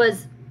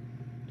was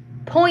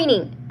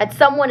pointing at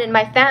someone in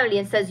my family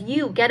and says,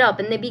 you get up,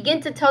 and they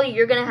begin to tell you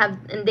you're going to have,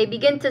 and they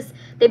began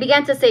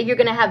to say you're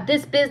going to have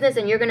this business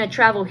and you're going to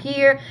travel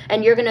here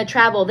and you're going to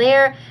travel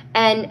there.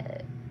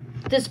 And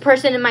this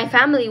person in my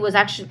family was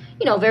actually,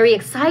 you know, very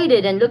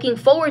excited and looking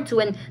forward to,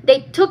 and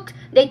they took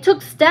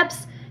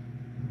steps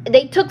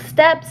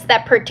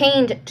that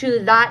pertained to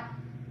that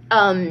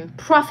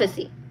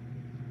prophecy,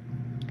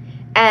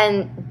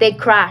 and they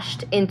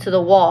crashed into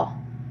the wall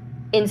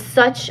in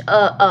such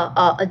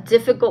a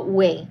difficult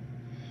way,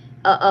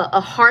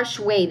 a harsh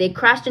way. They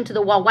crashed into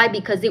the wall. Why?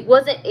 Because it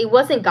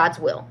wasn't God's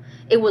will.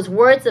 It was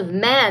words of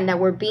man that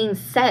were being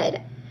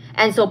said.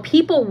 And so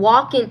people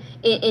walk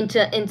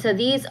into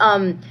these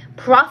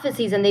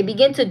prophecies, and they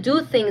begin to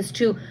do things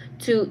to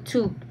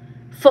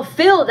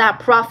fulfill that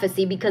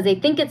prophecy because they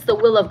think it's the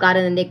will of God,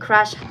 and then they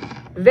crash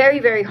very,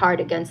 very hard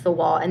against the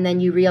wall, and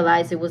then you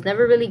realize it was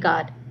never really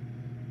God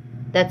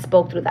that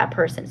spoke through that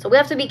person. So we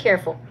have to be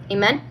careful.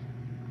 Amen.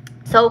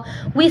 So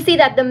we see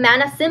that the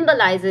manna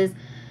symbolizes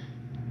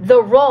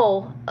the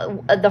role,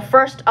 the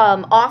first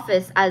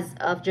office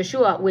of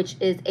Joshua, which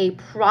is a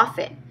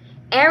prophet.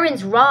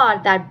 Aaron's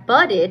rod that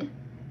budded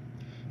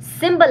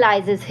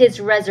symbolizes his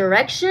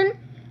resurrection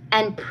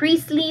and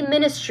priestly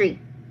ministry.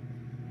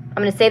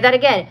 I'm going to say that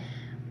again.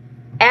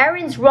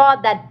 Aaron's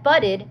rod that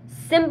budded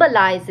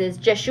symbolizes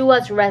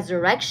Jeshua's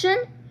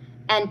resurrection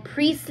and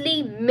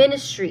priestly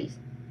ministries.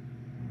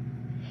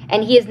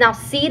 And he is now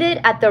seated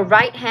at the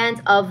right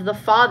hand of the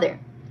Father.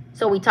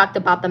 So we talked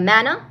about the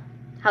manna,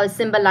 how it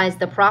symbolized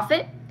the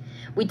prophet.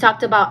 We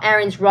talked about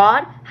Aaron's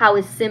rod, how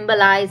it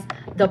symbolized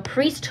the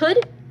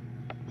priesthood,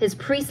 his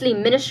priestly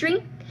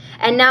ministry.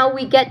 And now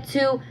we get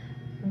to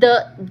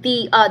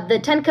the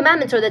Ten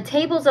Commandments, or the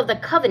tables of the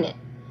covenant.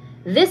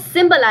 This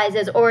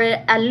symbolizes, or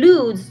it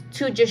alludes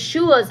to,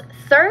 Jeshua's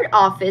third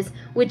office,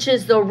 which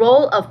is the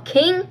role of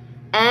king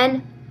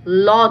and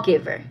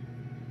lawgiver.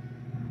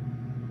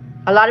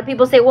 A lot of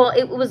people say, well,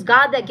 it was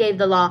God that gave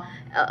the law,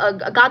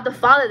 God the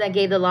Father that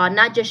gave the law,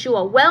 not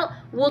Jeshua. Well,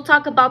 we'll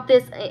talk about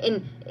this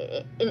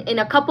in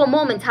a couple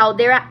moments, how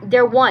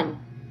they're one.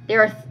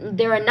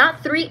 There are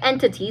not three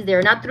entities. There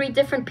are not three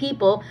different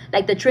people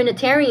like the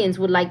Trinitarians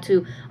would like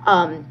to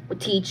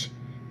teach.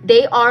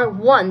 They are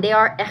one. They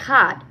are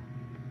echad.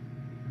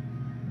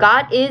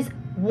 God is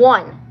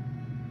one.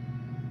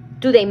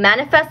 Do they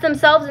manifest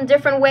themselves in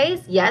different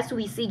ways? Yes,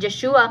 we see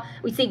Jeshua.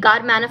 We see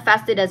God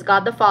manifested as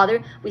God the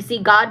Father. We see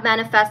God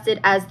manifested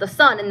as the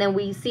Son. And then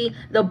we see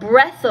the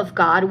breath of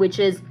God, which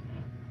is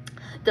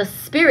the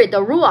Spirit,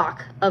 the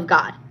Ruach of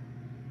God.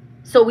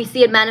 So we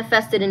see it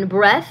manifested in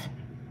breath,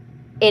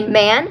 in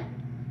man,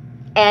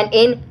 and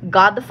in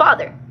God the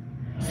Father.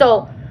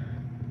 So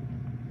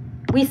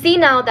we see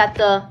now that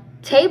the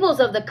tables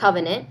of the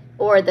covenant,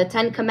 or the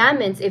Ten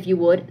Commandments, if you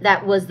would,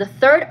 that was the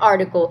third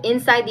article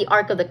inside the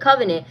Ark of the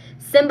Covenant,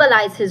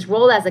 symbolized his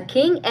role as a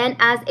king and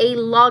as a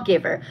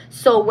lawgiver.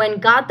 So when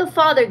God the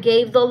Father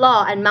gave the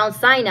law at Mount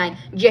Sinai,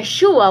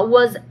 Yeshua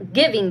was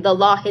giving the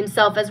law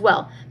himself as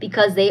well,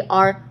 because they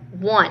are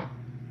one.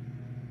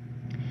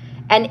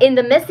 And in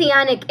the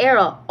Messianic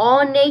era,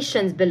 all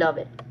nations,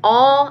 beloved,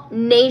 all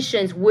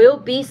nations will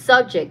be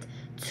subject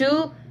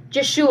to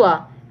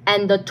Yeshua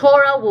and the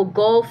Torah will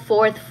go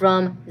forth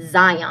from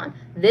Zion.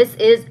 This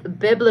is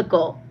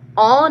biblical.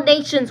 All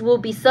nations will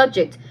be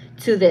subject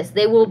to this.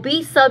 They will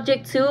be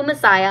subject to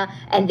Messiah,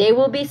 and they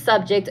will be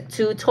subject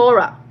to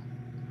Torah.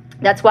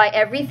 That's why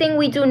everything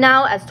we do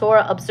now as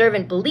Torah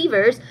observant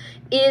believers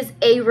is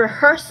a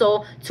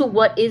rehearsal to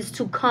what is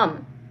to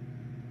come.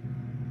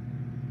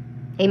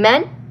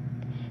 Amen?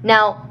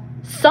 Now,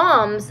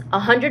 Psalms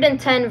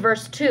 110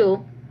 verse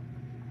 2,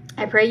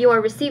 I pray you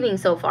are receiving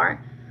so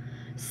far.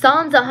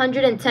 Psalms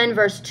 110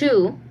 verse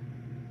 2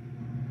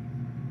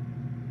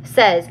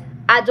 says,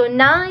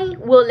 Adonai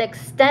will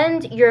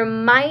extend your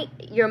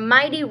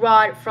mighty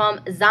rod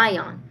from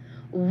Zion.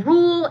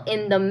 Rule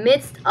in the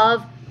midst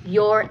of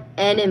your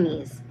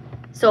enemies.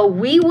 So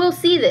we will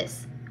see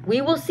this.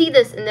 We will see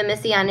this in the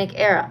Messianic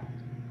era.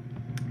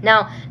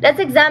 Now, let's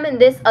examine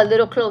this a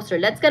little closer.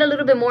 Let's get a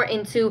little bit more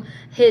into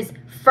his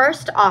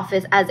first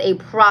office as a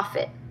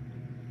prophet.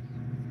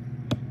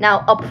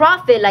 Now, a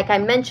prophet, like I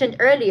mentioned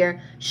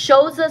earlier,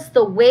 shows us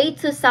the way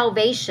to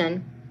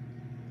salvation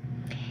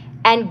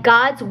and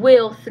God's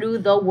will through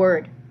the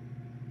word.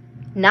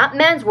 Not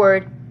man's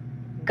word,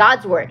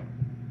 God's word.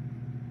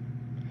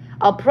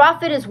 A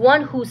prophet is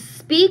one who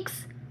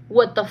speaks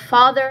what the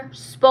Father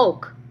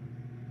spoke.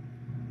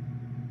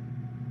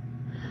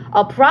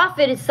 A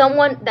prophet is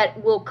someone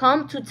that will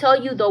come to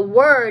tell you the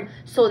word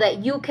so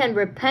that you can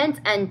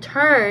repent and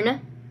turn.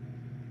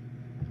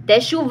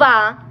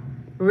 Teshuvah,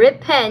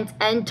 repent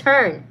and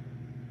turn.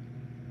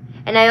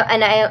 And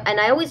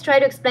I always try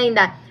to explain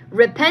that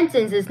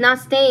repentance is not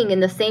staying in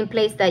the same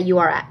place that you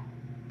are at.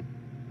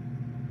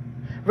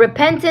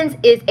 Repentance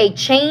is a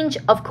change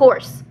of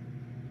course.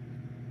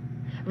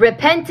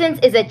 Repentance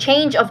is a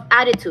change of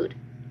attitude.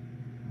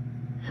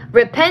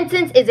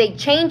 Repentance is a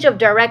change of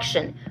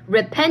direction.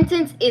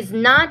 Repentance is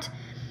not,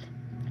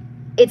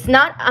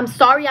 I'm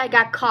sorry I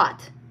got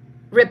caught.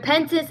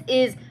 Repentance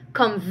is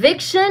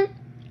conviction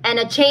and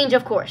a change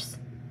of course.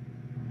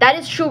 That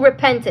is true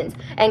repentance.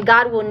 And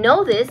God will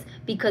know this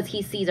because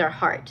he sees our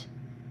heart.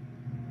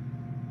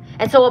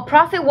 And so a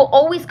prophet will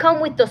always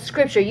come with the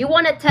scripture. You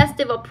want to test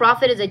if a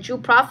prophet is a true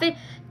prophet?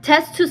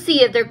 Test to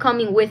see if they're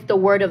coming with the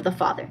word of the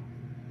Father.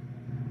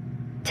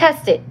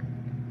 Test it.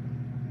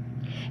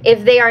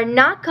 If they are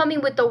not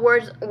coming with the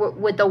words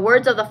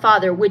of the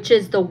Father, which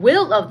is the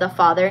will of the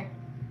Father,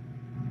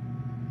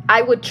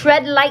 I would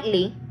tread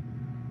lightly,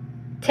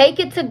 take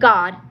it to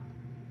God,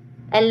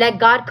 and let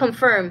God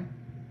confirm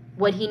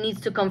what he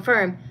needs to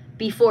confirm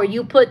before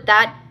you put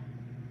that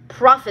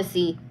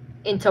prophecy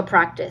into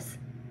practice.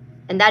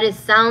 And that is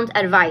sound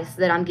advice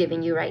that I'm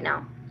giving you right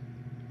now.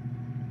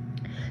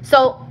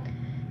 So,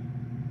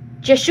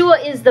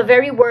 Yeshua is the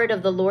very word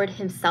of the Lord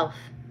himself.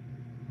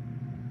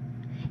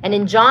 And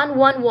in John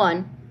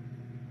 1:1,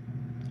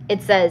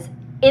 it says,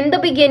 in the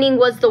beginning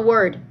was the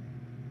Word.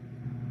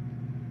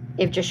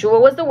 If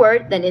Yeshua was the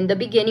Word, then in the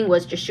beginning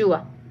was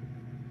Yeshua.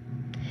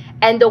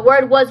 And the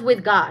Word was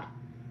with God.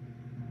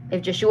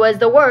 If Yeshua is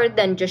the Word,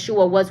 then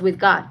Yeshua was with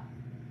God.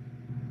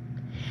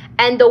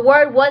 And the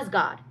Word was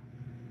God.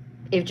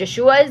 If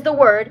Yeshua is the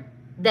Word,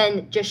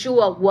 then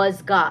Yeshua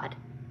was God.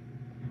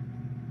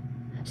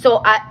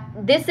 So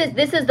this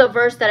is the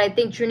verse that I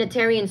think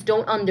Trinitarians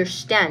don't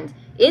understand.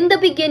 In the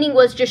beginning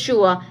was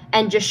Yeshua,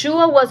 and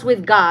Yeshua was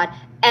with God,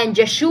 and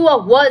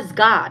Yeshua was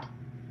God.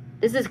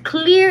 This is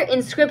clear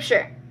in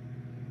Scripture.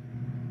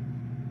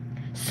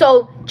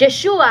 So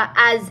Yeshua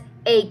as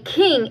a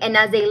king and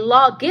as a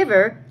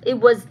lawgiver, it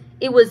was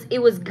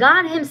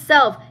God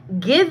himself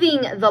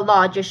giving the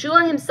law,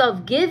 Yeshua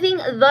himself giving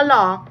the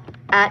law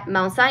at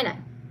Mount Sinai.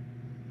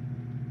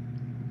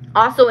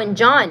 Also in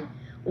John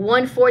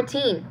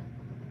 1:14,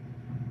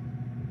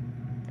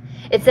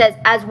 it says,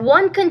 as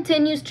one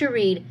continues to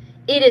read,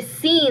 it is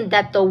seen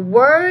that the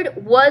word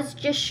was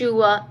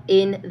Yeshua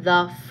in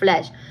the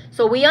flesh.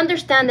 So we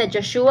understand that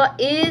Yeshua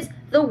is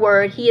the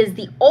word. He is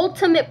the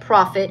ultimate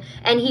prophet,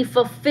 and he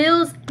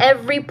fulfills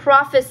every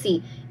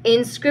prophecy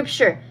in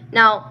Scripture.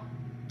 Now,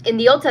 in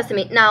the Old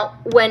Testament, now,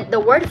 when the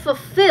word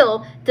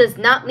fulfill does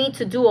not mean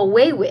to do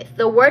away with.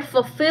 The word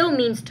fulfill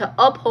means to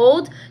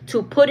uphold,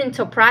 to put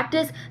into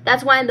practice.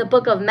 That's why in the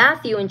book of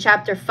Matthew, in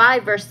chapter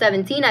 5, verse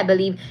 17, I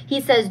believe, he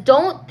says,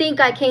 don't think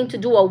I came to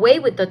do away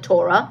with the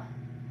Torah,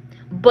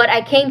 but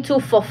I came to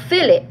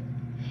fulfill it.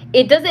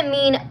 It doesn't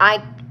mean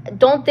I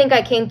don't think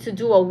I came to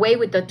do away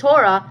with the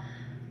Torah,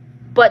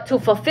 but to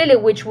fulfill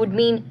it, which would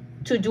mean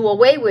to do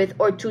away with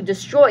or to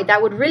destroy.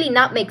 That would really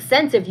not make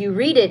sense if you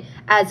read it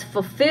as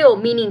fulfill,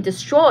 meaning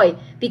destroy.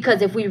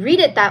 Because if we read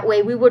it that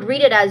way, we would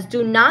read it as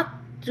do not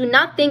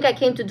think I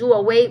came to do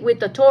away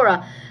with the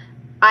Torah.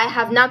 I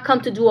have not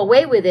come to do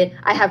away with it.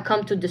 I have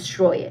come to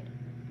destroy it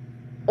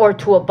or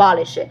to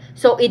abolish it.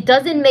 So it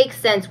doesn't make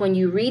sense when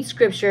you read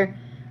Scripture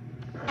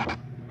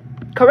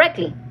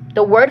correctly.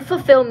 The word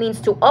fulfill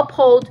means to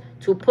uphold,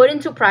 to put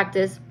into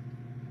practice.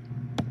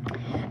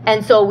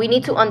 And so we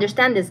need to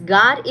understand this.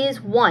 God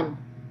is one.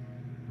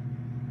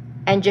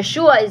 And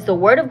Yeshua is the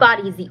word of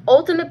God. He's the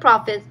ultimate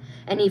prophet,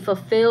 and he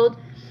fulfilled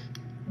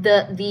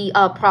the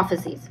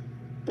prophecies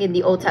in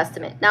the Old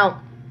Testament.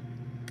 Now,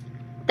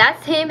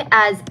 That's him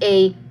as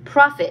a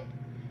prophet.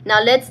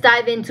 Now let's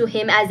dive into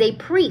him as a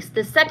priest,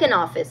 the second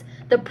office,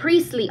 the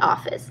priestly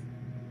office.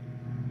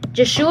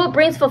 Yeshua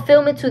brings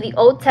fulfillment to the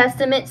Old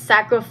Testament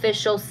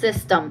sacrificial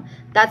system.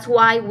 That's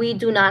why we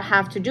do not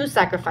have to do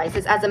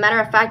sacrifices. As a matter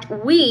of fact,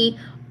 we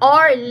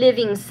are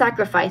living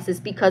sacrifices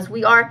because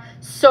we are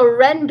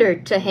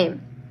surrendered to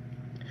him.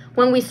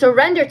 When we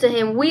surrender to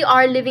him, we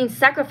are living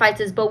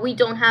sacrifices, but we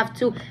don't have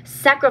to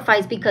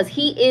sacrifice because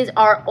he is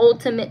our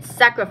ultimate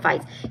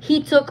sacrifice.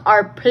 He took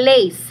our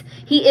place.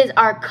 He is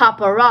our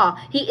kapara.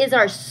 He is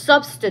our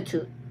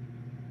substitute.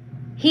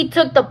 He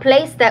took the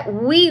place that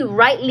we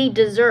rightly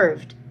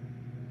deserved.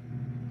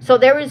 So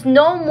there is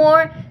no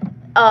more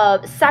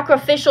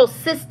sacrificial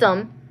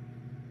system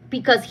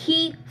because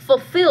he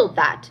fulfilled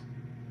that.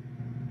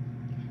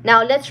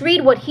 Now let's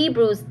read what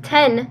Hebrews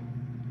 10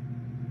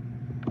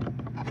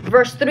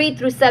 verse 3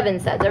 through 7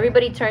 says.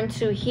 Everybody turn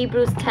to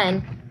Hebrews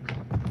 10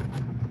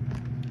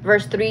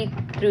 verse 3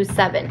 through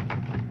 7.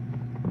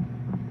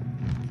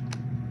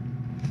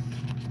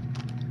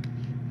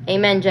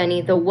 Amen,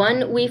 Jenny. The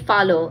one we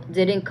follow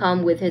didn't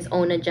come with his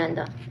own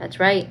agenda. That's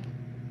right.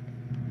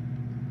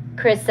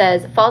 Chris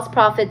says, false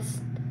prophets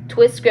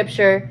twist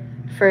scripture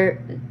for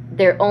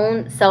their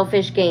own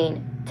selfish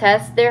gain.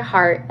 Test their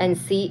heart and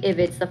see if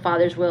it's the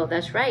Father's will.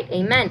 That's right.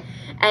 Amen.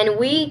 And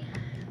we,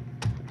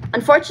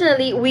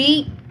 unfortunately,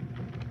 we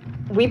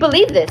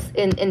believe this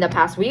in the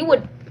past.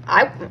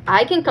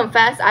 I can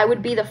confess, I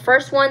would be the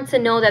first one to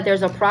know that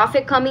there's a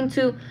prophet coming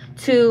to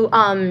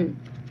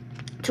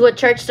a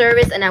church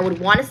service, and I would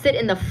want to sit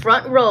in the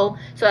front row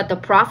so that the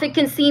prophet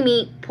can see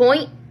me,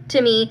 point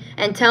to me,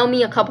 and tell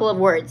me a couple of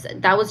words.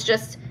 That was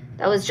just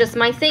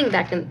my thing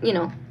back in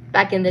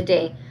the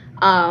day.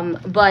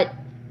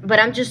 But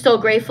I'm just so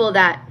grateful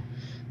that,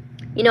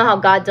 you know how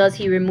God does,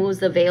 he removes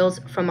the veils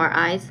from our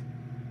eyes.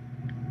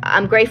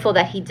 I'm grateful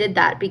that he did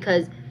that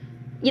because,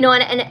 you know,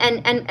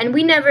 and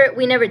we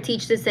never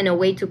teach this in a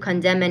way to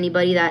condemn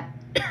anybody that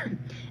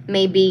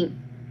may be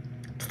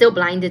still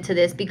blinded to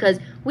this, because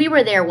we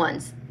were there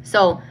once.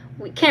 So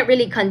we can't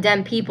really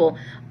condemn people.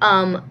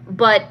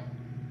 But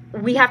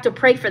we have to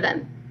pray for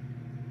them,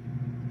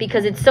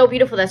 because it's so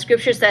beautiful that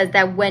scripture says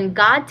that when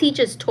God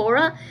teaches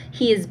Torah,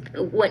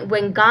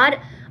 when God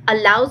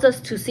allows us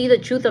to see the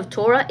truth of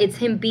Torah, it's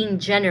him being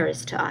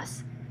generous to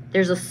us.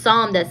 There's a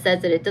psalm that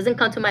says it. It doesn't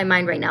come to my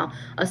mind right now.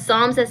 A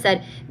psalm that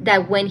said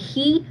that when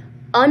he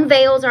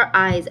unveils our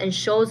eyes and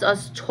shows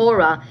us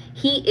Torah,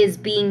 he is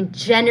being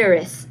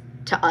generous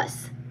to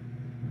us.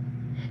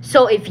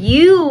 So if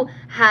your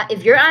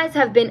eyes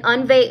have been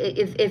unveiled,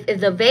 if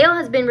the veil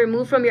has been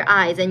removed from your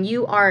eyes, and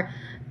you are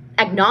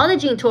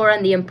acknowledging Torah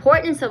and the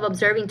importance of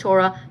observing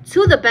Torah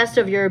to the best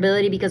of your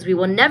ability, because we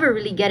will never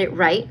really get it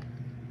right,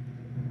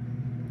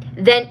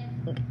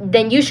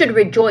 then you should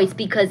rejoice,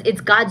 because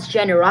it's God's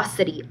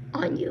generosity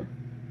on you.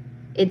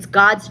 It's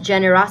God's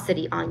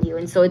generosity on you.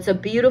 And so it's a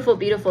beautiful,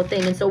 beautiful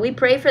thing. And so we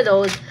pray for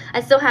those.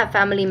 I still have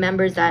family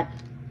members that,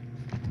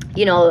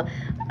 you know,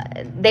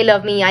 they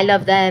love me, I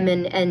love them,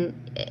 and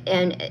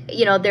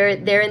you know,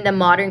 they're in the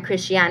modern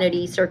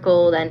Christianity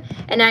circle,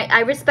 and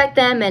I respect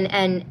them,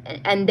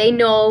 and they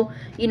know,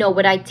 you know,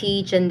 what I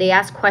teach, and they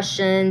ask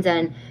questions,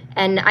 and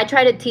I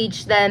try to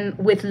teach them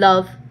with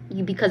love,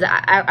 because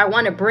I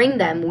want to bring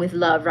them with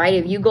love, right?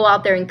 If you go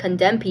out there and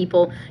condemn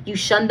people, you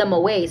shun them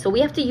away. So we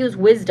have to use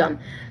wisdom.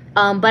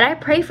 But I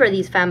pray for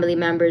these family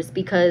members,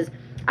 because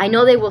I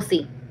know they will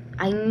see.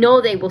 I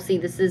know they will see.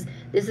 This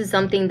is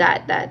something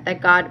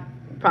that God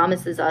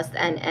promises us,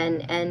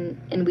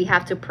 and we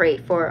have to pray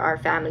for our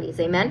families.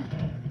 Amen.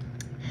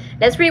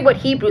 Let's read what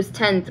Hebrews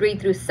 10, 3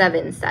 through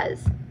 7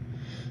 says.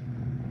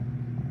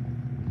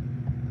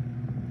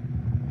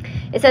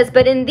 It says,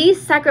 but in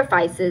these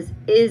sacrifices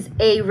is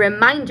a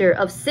reminder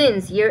of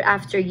sins year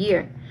after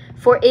year.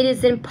 For it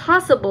is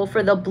impossible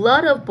for the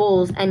blood of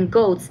bulls and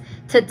goats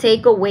to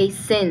take away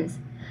sins.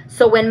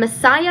 So when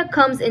Messiah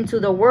comes into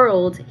the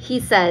world, he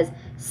says,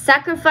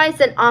 sacrifice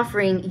and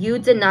offering you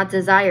did not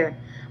desire,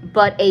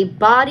 but a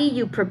body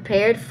you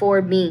prepared for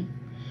me.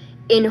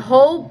 In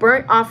whole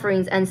burnt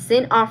offerings and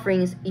sin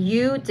offerings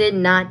you did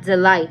not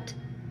delight.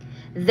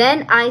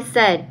 Then I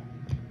said,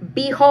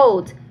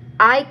 behold,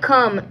 I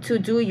come to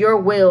do your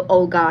will,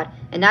 O God.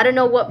 And I don't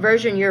know what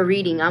version you're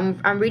reading.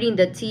 I'm reading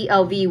the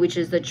TLV, which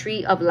is the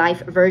Tree of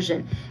Life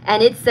version.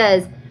 And it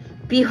says,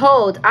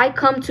 behold, I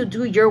come to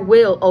do your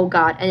will, O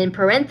God. And in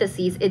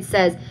parentheses, it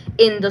says,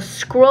 in the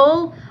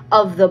scroll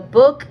of the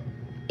book,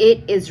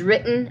 it is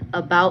written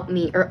about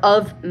me, or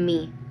of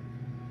me.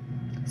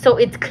 So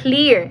it's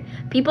clear.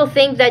 People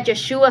think that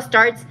Yeshua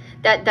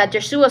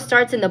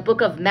starts in the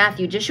book of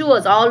Matthew. Yeshua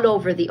is all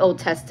over the Old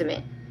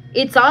Testament.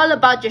 It's all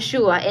about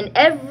Yeshua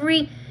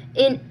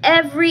in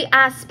every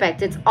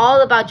aspect. It's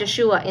all about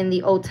Yeshua in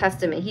the Old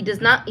Testament. He does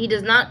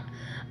not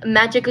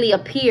magically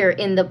appear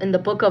in the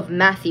book of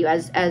Matthew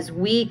as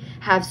we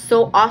have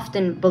so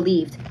often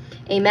believed.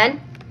 Amen.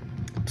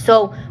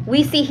 So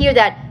we see here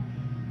that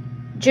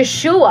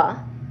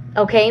Yeshua,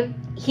 okay,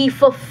 he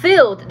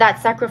fulfilled that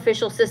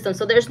sacrificial system.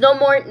 So there's no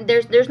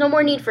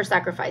more need for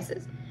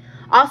sacrifices.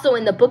 Also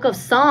in the book of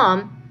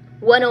Psalm,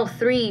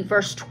 103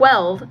 verse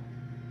 12,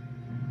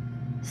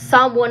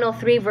 Psalm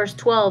 103 verse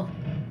 12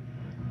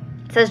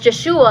 says,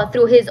 Joshua,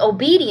 through his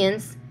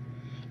obedience,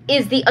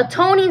 is the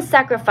atoning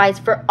sacrifice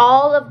for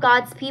all of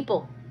God's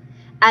people,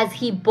 as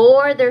he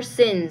bore their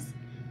sins,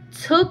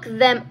 took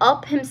them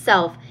up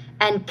himself,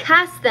 and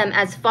cast them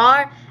as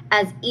far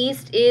as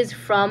east is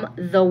from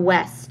the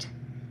west.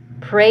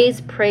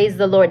 Praise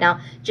the Lord. Now,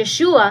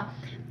 Joshua,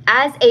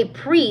 as a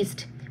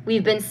priest,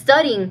 we've been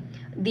studying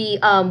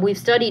we've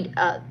studied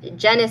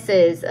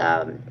Genesis,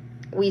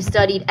 we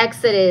studied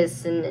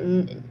Exodus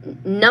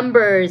and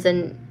Numbers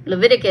and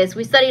Leviticus.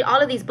 We studied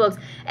all of these books,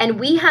 and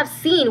we have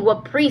seen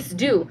what priests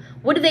do.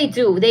 What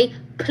do? They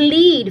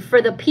plead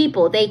for the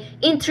people. They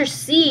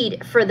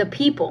intercede for the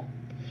people.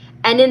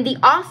 And in the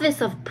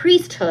office of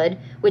priesthood,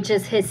 which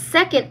is his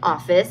second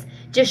office,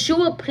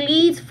 Joshua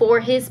pleads for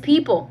his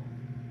people,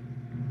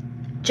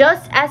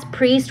 just as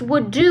priests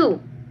would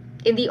do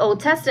in the Old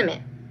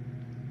Testament.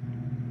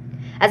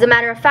 As a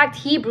matter of fact,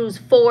 Hebrews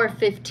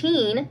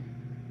 4:15,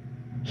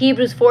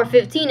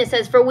 it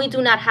says, for we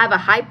do not have a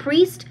high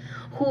priest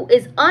who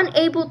is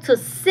unable to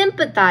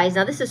sympathize.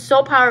 Now this is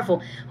so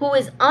powerful. Who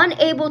is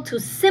unable to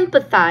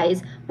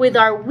sympathize with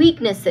our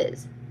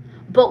weaknesses,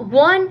 but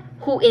one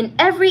who in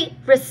every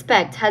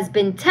respect has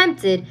been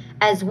tempted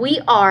as we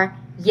are,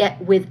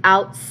 yet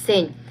without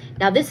sin.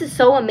 Now this is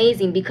so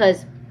amazing,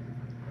 because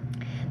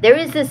there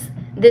is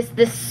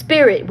this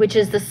spirit, which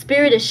is the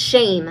spirit of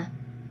shame,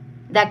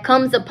 that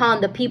comes upon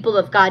the people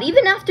of God,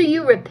 even after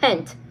you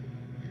repent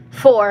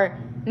for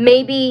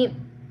maybe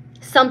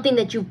something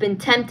that you've been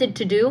tempted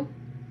to do.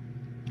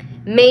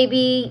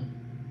 Maybe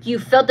you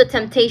felt the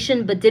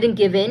temptation but didn't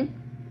give in.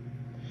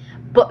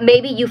 But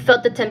maybe you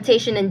felt the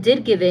temptation and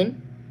did give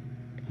in.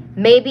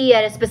 Maybe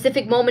at a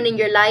specific moment in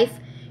your life,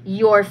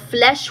 your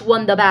flesh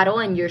won the battle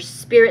and your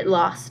spirit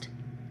lost.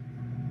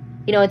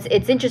 You know,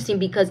 it's interesting,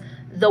 because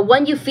the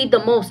one you feed the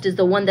most is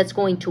the one that's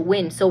going to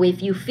win. So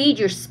if you feed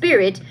your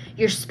spirit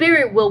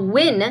will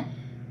win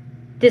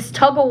this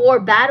tug-of-war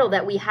battle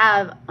that we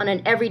have on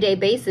an everyday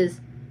basis.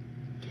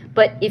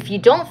 But if you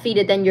don't feed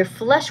it, then your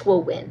flesh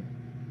will win.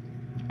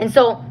 And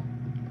so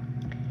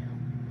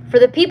for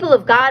the people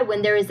of God,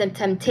 when there is a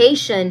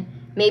temptation,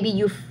 maybe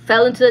you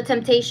fell into the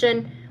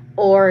temptation,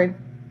 or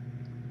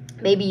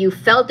maybe you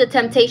felt the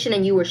temptation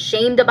and you were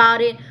shamed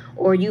about it,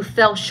 or you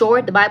fell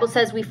short. The Bible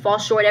says we fall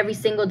short every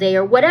single day,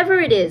 or whatever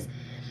it is.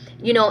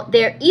 You know,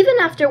 there, even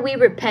after we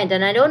repent,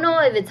 and I don't know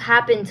if it's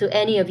happened to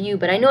any of you,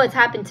 but I know it's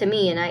happened to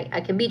me, and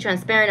I can be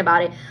transparent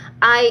about it.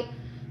 I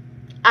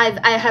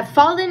have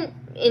fallen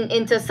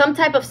into some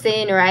type of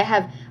sin,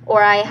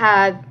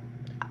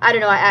 I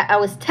don't know, I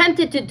was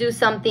tempted to do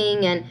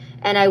something,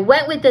 and I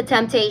went with the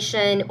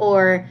temptation,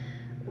 or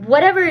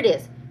whatever it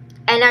is,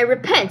 and I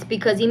repent,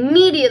 because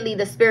immediately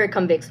the Spirit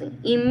convicts me.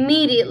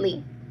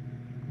 Immediately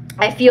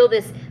I feel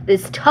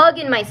this tug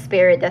in my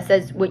spirit that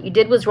says what you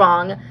did was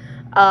wrong.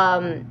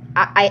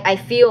 I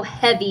feel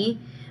heavy.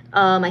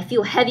 I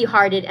feel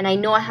heavy-hearted, and I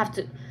know I have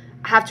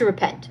to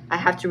repent. I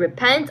have to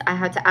repent. I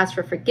have to ask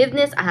for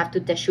forgiveness. I have to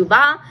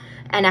teshuvah,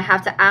 and I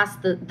have to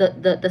ask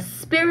the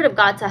Spirit of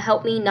God to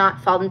help me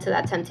not fall into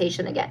that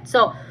temptation again.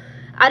 So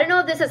I don't know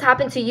if this has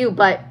happened to you,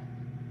 but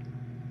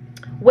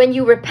when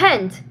you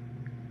repent,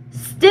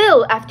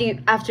 still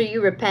after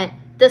you repent,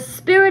 the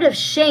spirit of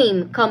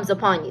shame comes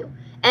upon you,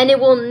 and it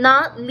will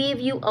not leave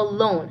you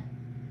alone.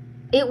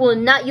 It will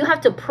not. You have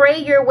to pray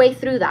your way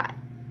through that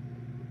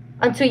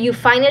until you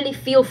finally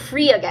feel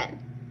free again.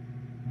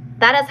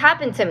 That has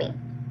happened to me.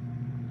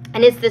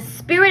 And it's the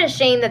spirit of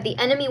shame that the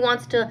enemy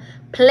wants to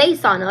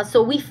place on us,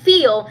 so we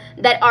feel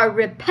that our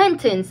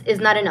repentance is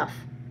not enough.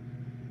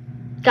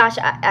 Gosh,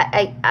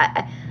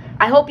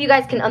 I hope you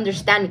guys can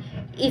understand me.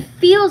 It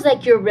feels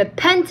like your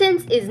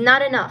repentance is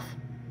not enough.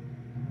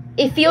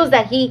 It feels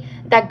that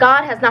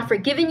God has not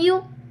forgiven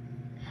you,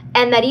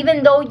 and that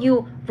even though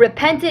you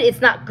repented, it's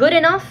not good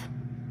enough.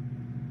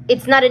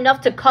 It's not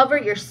enough to cover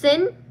your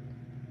sin.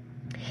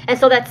 And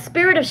so that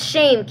spirit of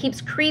shame keeps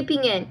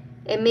creeping in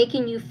and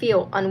making you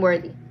feel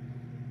unworthy.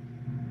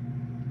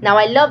 Now,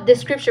 I love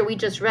this scripture we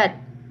just read,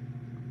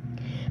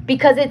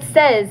 because it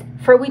says,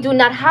 for we do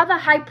not have a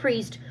high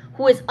priest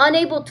who is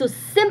unable to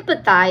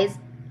sympathize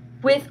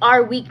with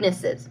our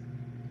weaknesses,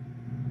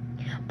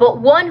 but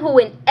one who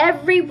in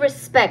every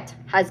respect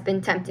has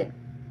been tempted.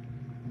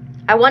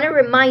 I want to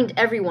remind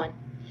everyone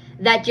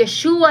that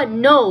Yeshua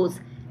knows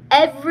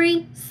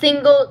every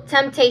single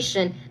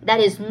temptation that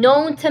is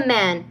known to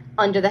man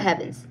under the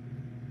heavens.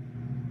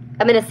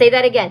 I'm going to say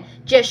that again.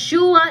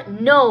 Yeshua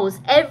knows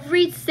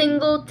every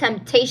single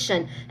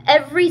temptation,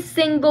 every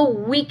single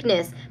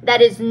weakness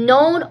that is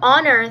known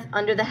on earth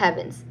under the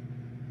heavens.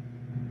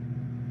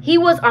 He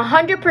was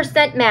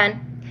 100%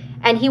 man,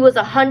 and he was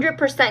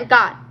 100%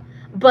 God.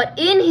 But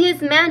in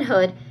his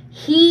manhood,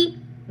 he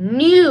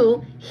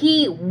knew,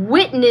 he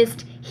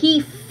witnessed, he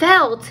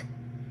felt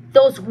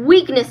those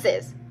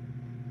weaknesses.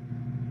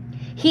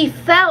 He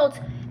felt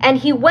and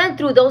he went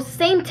through those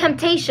same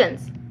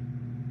temptations.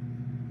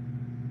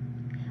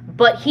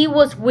 But he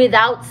was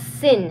without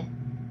sin.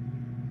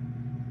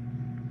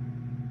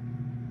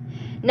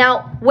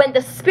 Now, when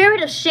the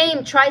spirit of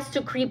shame tries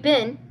to creep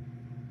in,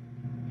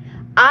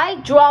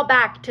 I draw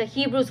back to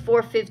Hebrews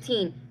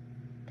 4:15.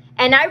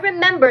 And I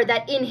remember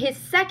that in his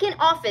second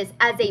office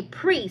as a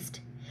priest,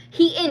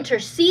 he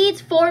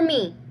intercedes for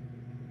me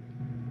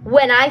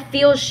when I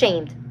feel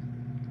shamed.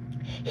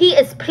 He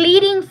is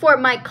pleading for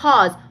my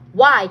cause.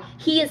 Why?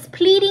 He is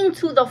pleading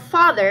to the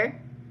Father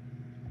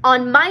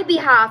on my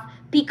behalf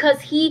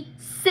because he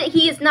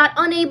is not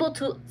unable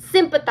to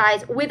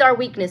sympathize with our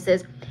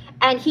weaknesses,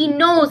 and he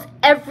knows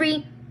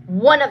every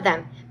one of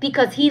them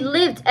because he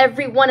lived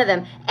every one of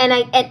them. And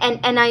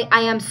I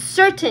am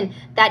certain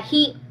that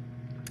he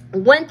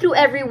went through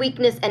every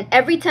weakness and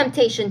every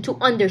temptation to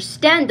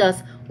understand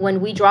us when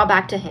we draw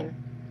back to him.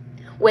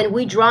 When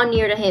we draw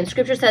near to him.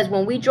 Scripture says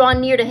when we draw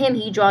near to him,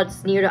 he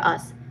draws near to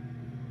us.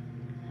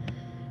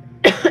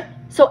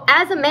 So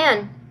as a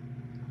man,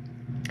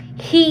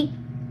 he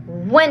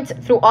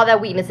went through all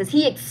that weaknesses.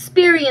 He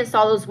experienced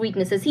all those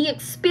weaknesses. He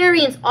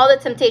experienced all the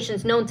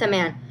temptations known to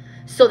man,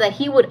 so that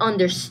he would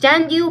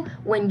understand you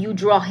when you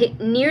draw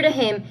near to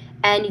him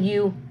and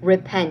you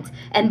repent.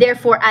 And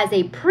therefore, as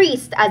a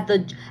priest, as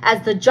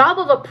the job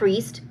of a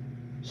priest,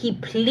 he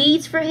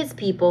pleads for his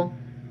people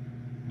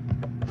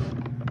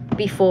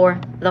before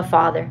the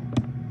Father.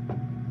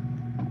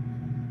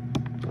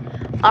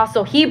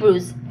 Also,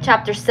 Hebrews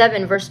chapter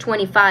 7, verse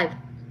 25.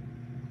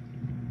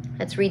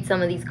 Let's read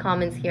some of these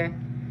comments here.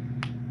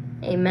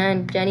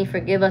 Amen. Jenny,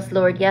 forgive us,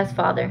 Lord. Yes,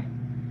 Father.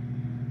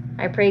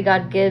 I pray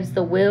God gives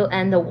the will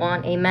and the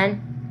want.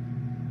 Amen.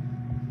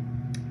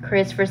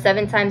 Chris, for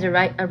 7 times a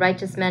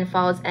righteous man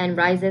falls and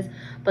rises,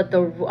 but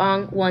the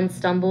wrong one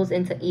stumbles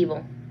into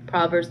evil.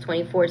 Proverbs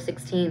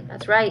 24:16.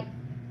 That's right.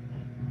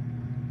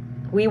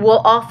 We will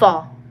all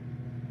fall,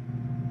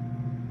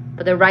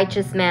 but the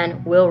righteous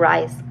man will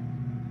rise.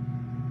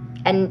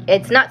 And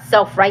it's not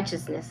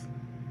self-righteousness.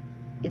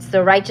 It's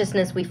the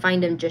righteousness we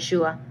find in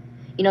Joshua.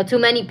 You know, too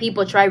many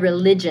people try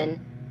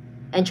religion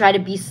and try to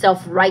be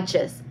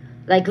self-righteous.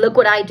 Like, look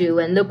what I do,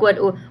 and look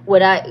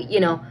what I, you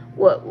know,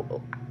 what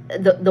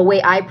the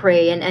way I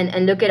pray,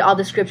 and look at all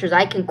the scriptures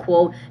I can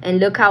quote, and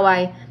look how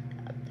I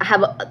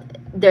have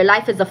their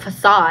life is a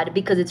facade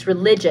because it's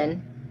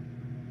religion,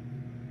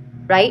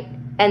 right?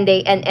 And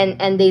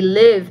they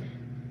live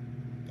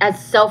as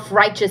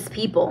self-righteous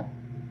people.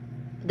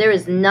 There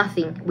is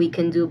nothing we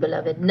can do,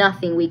 beloved.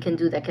 Nothing we can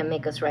do that can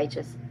make us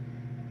righteous.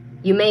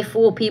 You may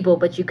fool people,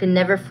 but you can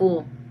never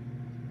fool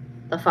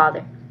the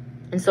Father.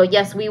 And so,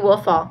 yes, we will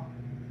fall,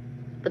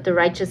 but the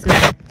righteous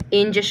man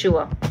in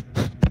Joshua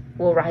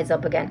will rise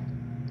up again.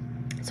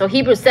 So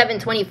Hebrews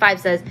 7:25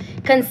 says,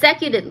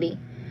 consecutively,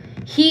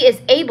 he is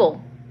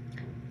able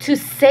to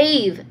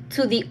save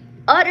to the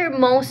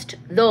uttermost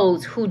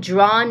those who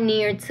draw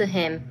near to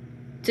him,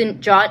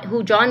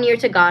 who draw near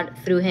to God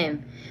through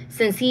him,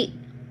 since he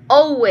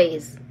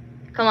always,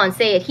 come on,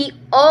 say it, he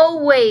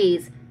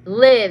always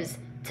lives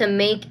to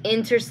make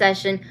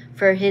intercession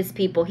for his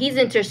people. He's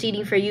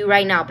interceding for you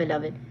right now,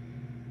 beloved.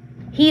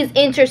 He's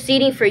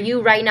interceding for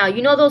you right now.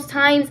 You know those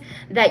times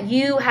that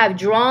you have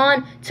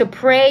drawn to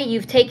pray,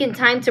 you've taken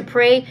time to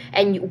pray,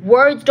 and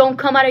words don't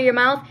come out of your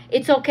mouth?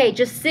 It's okay.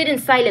 Just sit in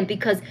silence,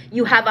 because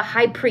you have a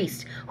high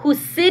priest who's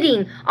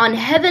sitting on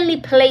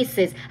heavenly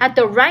places at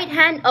the right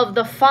hand of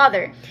the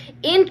Father,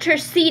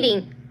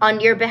 interceding on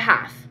your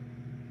behalf.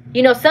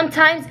 You know,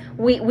 sometimes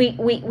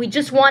we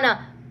just want to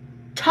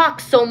talk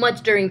so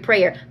much during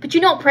prayer. But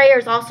you know, prayer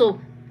is also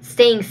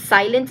staying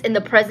silent in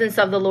the presence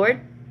of the Lord.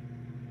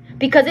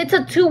 Because it's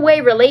a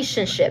two-way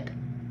relationship.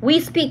 We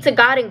speak to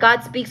God and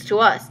God speaks to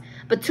us.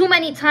 But too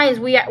many times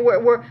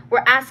we're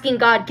asking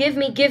God, give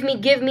me,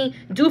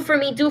 do for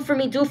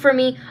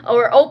me,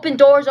 or open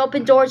doors.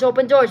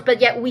 But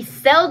yet we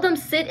seldom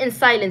sit in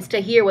silence to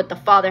hear what the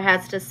Father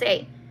has to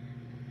say.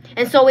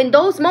 And so in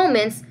those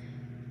moments,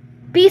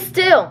 be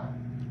still,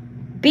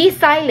 be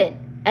silent,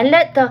 and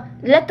let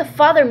the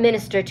Father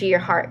minister to your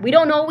heart. We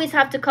don't always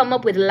have to come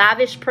up with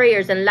lavish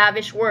prayers and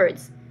lavish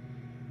words.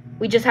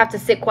 We just have to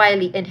sit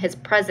quietly in his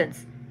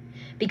presence.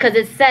 Because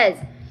it says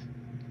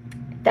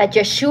that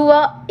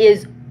Yeshua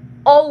is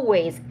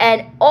always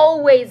and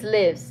always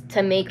lives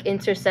to make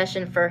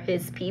intercession for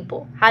his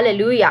people.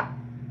 Hallelujah.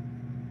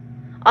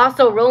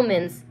 Also,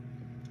 Romans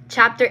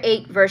chapter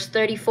 8, verse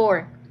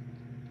 34.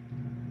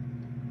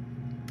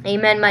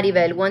 Amen,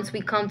 Maribel. Once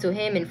we come to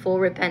him in full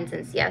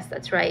repentance. Yes,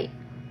 that's right.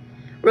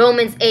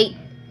 Romans 8,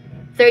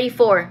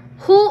 34.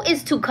 Who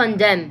is to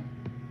condemn?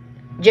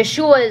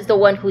 Yeshua is the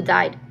one who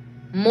died.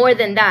 More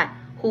than that,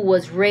 who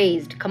was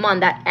raised. Come on,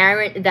 that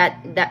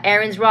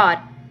Aaron's rod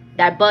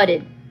that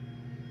budded.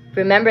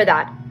 Remember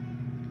that.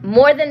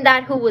 More than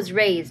that, who was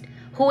raised,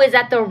 who is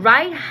at the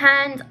right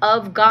hand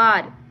of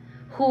God,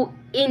 who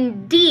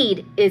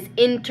indeed is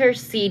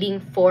interceding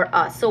for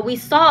us. So we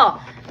saw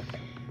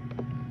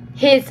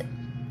his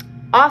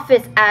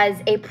office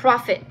as a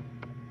prophet,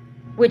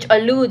 which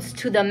alludes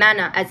to the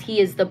manna, as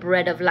he is the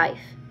bread of life.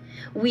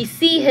 We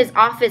see his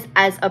office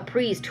as a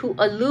priest, who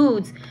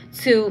alludes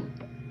to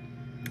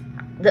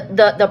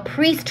the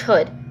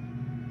priesthood,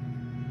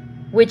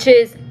 which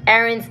is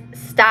Aaron's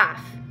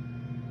staff,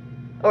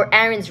 or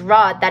Aaron's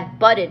rod that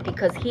budded,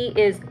 because he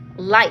is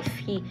life.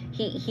 He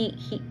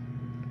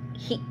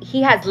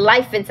has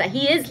life inside.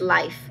 He is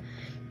life.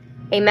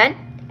 Amen.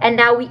 And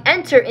now we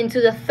enter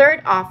into the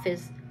third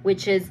office,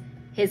 which is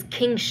his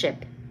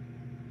kingship.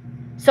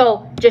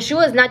 So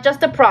Joshua is not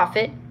just a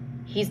prophet.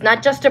 He's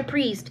not just a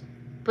priest,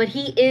 but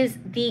he is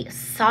the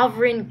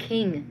sovereign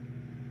king.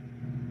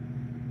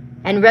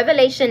 And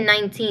Revelation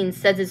 19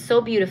 says it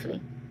so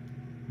beautifully.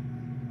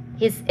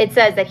 It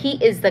says that he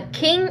is the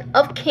King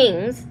of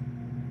kings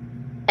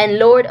and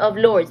Lord of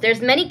lords. There's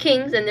many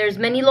kings and there's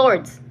many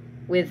lords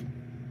with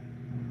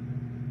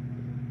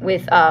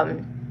a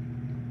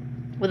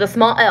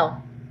small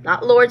L,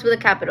 not lords with a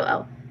capital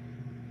L.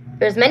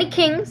 There's many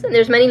kings and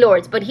there's many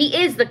lords, but he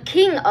is the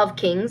King of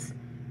kings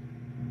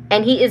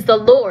and he is the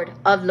Lord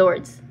of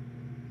lords.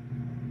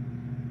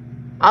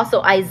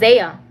 Also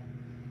Isaiah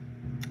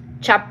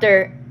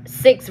chapter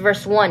 6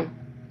 verse 1.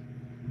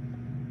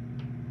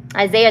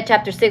 Isaiah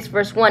chapter 6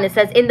 verse 1, it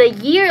says, "In the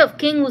year of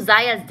King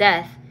Uzziah's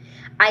death,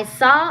 I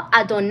saw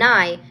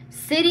Adonai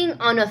sitting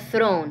on a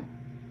throne,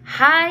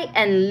 high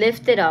and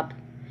lifted up,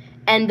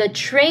 and the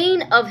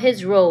train of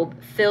his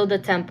robe filled the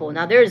temple."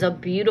 Now there is a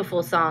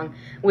beautiful song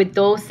with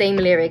those same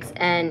lyrics,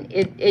 and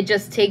it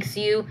just takes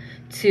you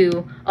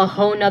to a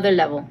whole nother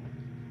level.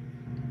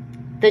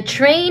 The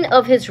train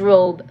of his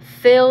robe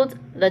filled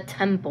the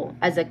temple,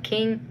 as a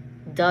king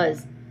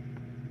does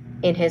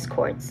in his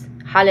courts.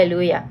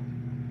 Hallelujah.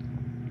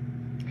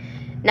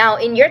 Now,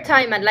 in your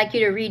time, I'd like you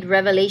to read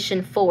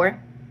Revelation 4,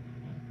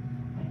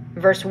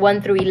 verse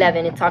 1 through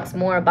 11. It talks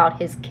more about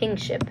his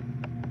kingship.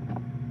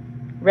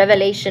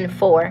 Revelation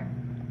 4,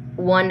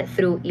 1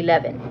 through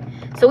 11.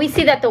 So we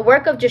see that the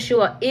work of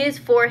Joshua is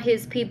for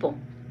his people.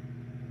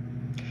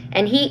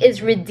 And he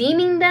is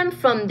redeeming them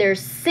from their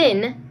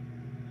sin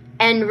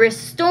and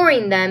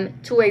restoring them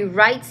to a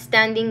right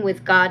standing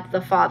with God the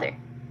Father.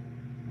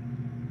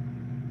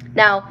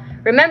 Now,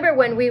 remember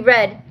when we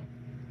read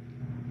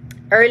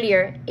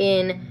earlier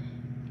in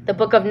the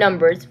book of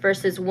Numbers,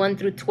 verses 1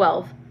 through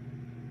 12,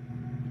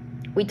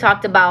 we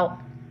talked about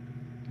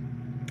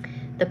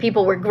the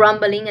people were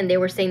grumbling and they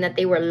were saying that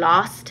they were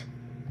lost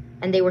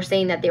and they were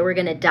saying that they were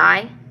going to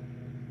die.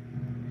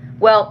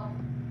 Well,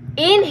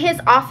 in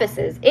his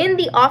offices, in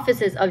the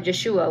offices of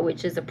Joshua,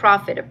 which is a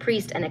prophet, a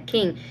priest, and a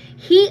king,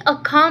 he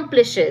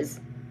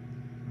accomplishes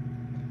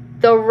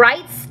the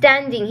right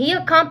standing. He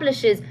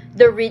accomplishes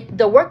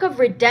the work of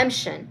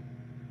redemption.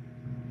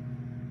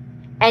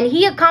 And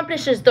he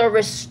accomplishes the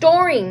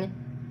restoring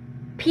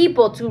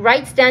people to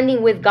right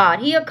standing with God.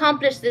 He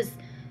accomplishes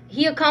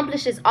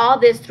all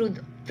this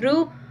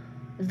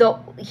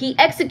he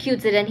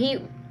executes it, and he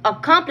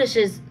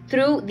accomplishes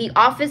through the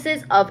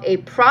offices of a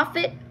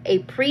prophet, a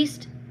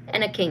priest,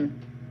 and a king.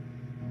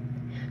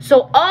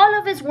 So all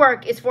of his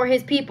work is for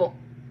his people.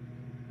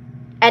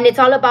 And it's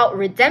all about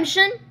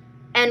redemption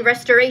and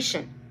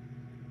restoration.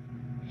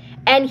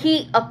 And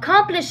he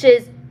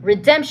accomplishes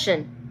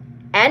redemption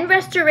and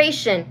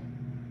restoration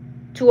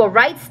to a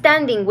right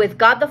standing with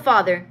God the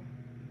Father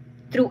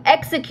through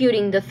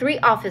executing the three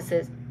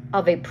offices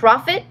of a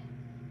prophet.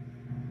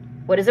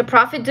 What does a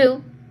prophet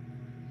do?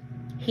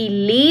 He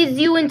leads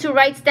you into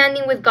right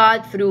standing with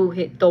God through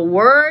the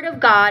word of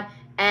God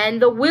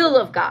and the will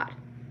of God.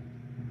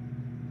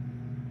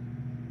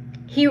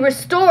 He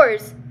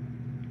restores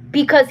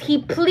because he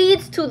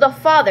pleads to the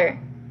Father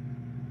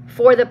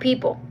for the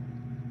people.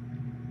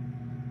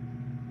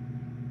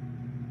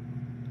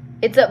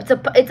 It's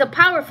a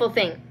powerful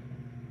thing.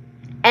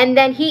 And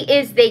then he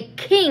is the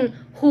king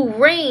who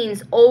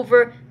reigns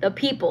over the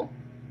people.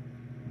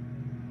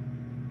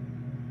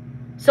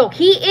 So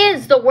he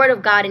is the word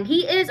of God, and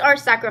he is our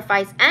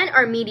sacrifice and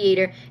our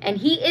mediator, and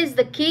he is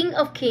the King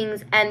of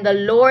kings and the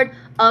Lord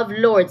of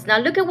lords. Now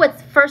look at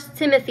what 1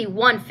 Timothy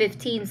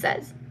 1:15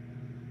 says.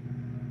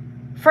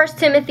 1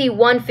 Timothy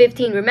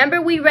 1:15. Remember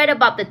we read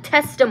about the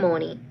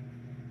testimony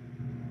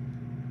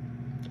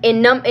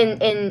in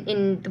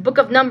the book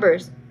of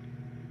Numbers,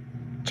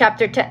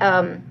 chapter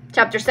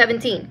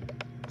 17.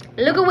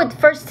 Look at what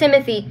 1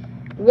 Timothy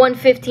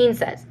 1:15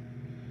 says.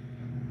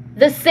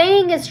 The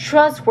saying is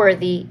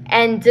trustworthy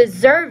and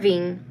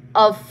deserving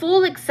of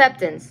full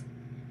acceptance,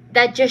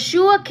 that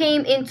Joshua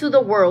came into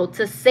the world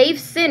to save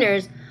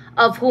sinners,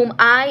 of whom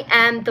I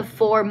am the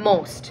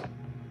foremost.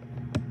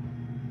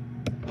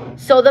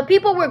 So the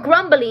people were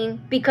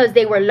grumbling because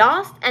they were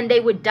lost and they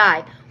would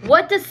die.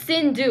 What does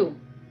sin do?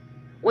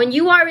 When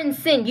you are in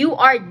sin, you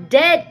are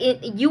dead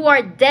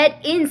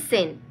in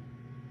sin.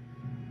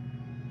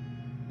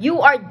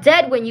 You are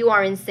dead when you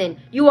are in sin.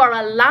 You are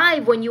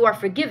alive when you are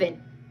forgiven.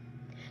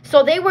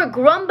 So they were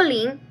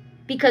grumbling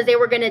because they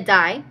were going to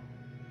die.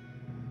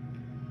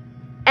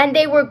 And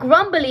they were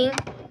grumbling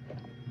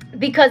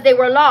because they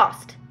were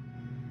lost.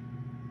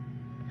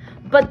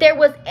 But there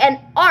was an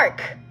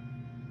ark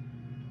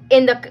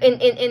in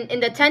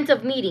the tent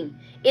of meeting,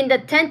 in the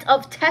tent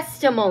of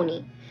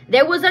testimony.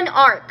 There was an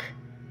ark.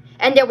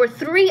 And there were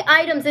 3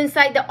 items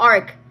inside the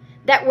ark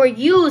that were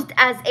used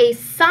as a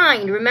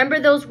sign. Remember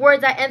those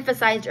words I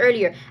emphasized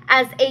earlier.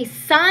 As a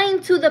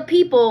sign to the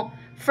people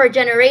for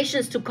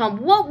generations to come.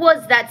 What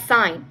was that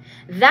sign?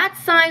 That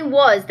sign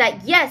was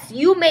that, yes,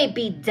 you may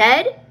be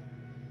dead,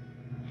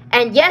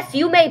 and yes,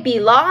 you may be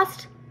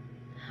lost,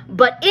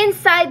 but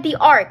inside the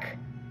ark,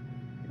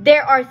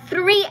 there are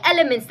three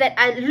elements that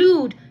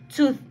allude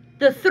to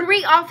the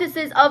three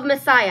offices of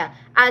Messiah: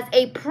 as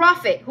a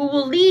prophet who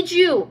will lead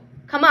you,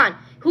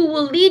 who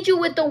will lead you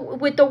with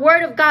the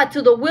word of God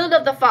to the will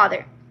of the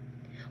Father,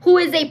 who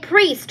is a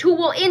priest who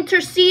will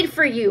intercede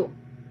for you,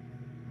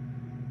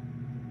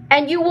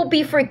 and you will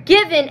be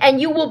forgiven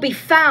and you will be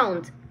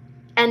found,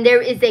 and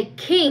there is a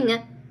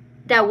king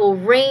that will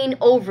reign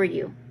over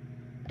you.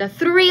 The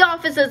three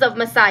offices of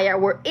Messiah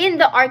were in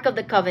the Ark of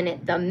the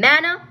Covenant: the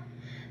manna,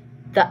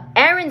 the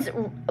Aaron's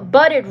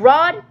budded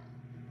rod,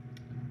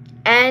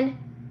 and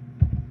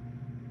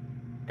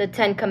the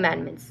 10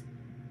 Commandments.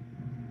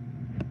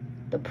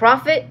 The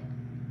prophet,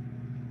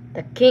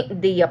 the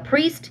king, the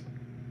priest,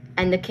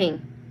 and the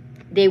king.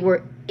 They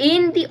were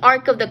in the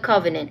Ark of the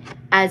Covenant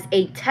as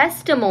a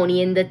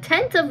testimony, in the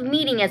tent of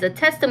meeting as a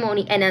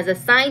testimony and as a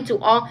sign to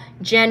all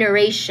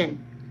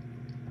generation.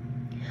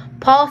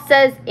 Paul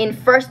says in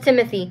 1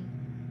 Timothy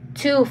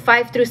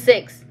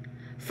 2:5-6,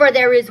 "For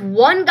there is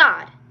one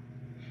God,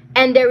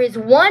 and there is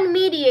one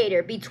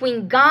mediator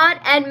between God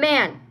and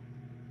man,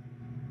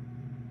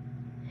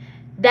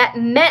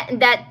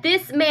 that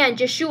this man,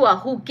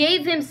 Yeshua, who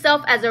gave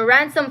himself as a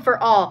ransom for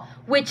all,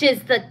 which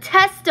is the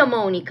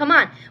testimony,"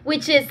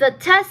 which is the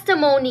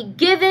testimony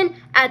given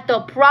at the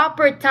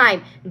proper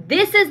time.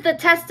 This is the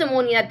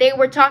testimony that they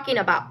were talking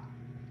about.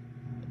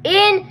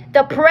 In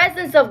the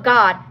presence of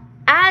God,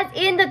 as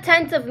in the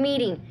tent of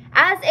meeting,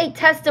 as a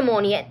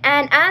testimony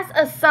and as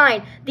a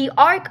sign, the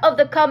Ark of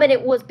the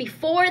Covenant was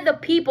before the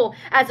people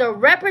as a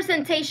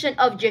representation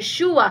of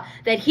Yeshua,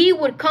 that he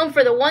would come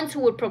for the ones who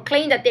would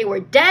proclaim that they were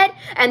dead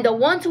and the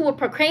ones who would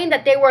proclaim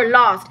that they were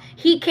lost.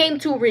 He came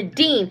to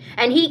redeem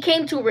and he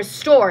came to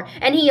restore,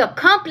 and he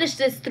accomplished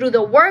this through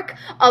the work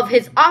of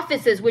his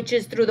offices, which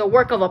is through the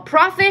work of a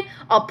prophet,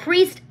 a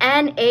priest,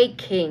 and a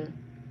king.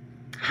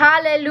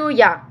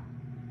 Hallelujah.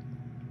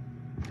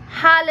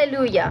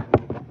 Hallelujah.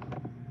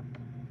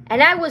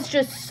 And I was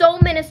just so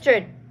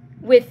ministered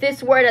with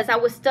this word as I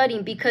was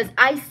studying, because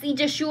I see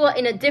Yeshua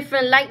in a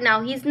different light now.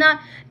 He's not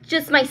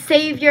just my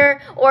savior,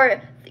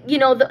 or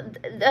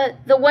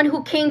the one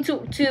who came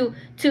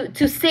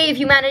to save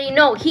humanity.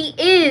 No, he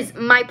is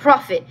my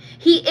prophet.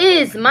 He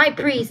is my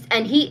priest,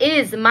 and he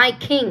is my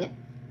king.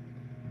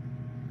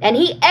 And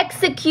he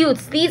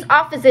executes these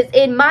offices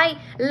in my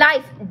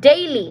life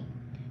daily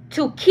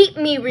to keep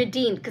me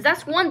redeemed. Because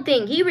that's one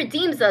thing. He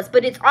redeems us,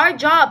 but it's our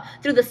job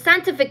through the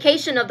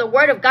sanctification of the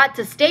word of God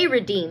to stay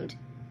redeemed.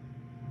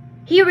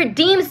 He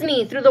redeems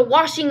me through the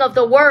washing of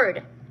the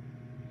word.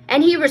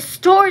 And he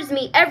restores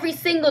me every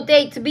single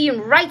day to be in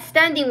right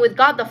standing with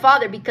God the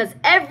Father, because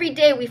every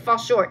day we fall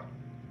short.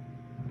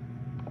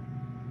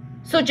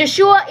 So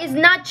Yeshua is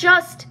not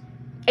just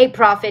a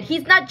prophet.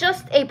 He's not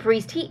just a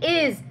priest. He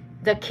is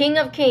the King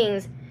of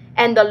Kings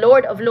and the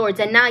Lord of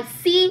Lords. And now I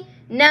see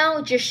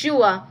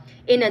Yeshua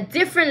in a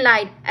different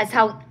light I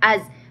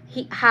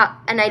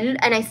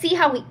see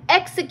how he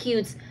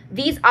executes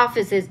these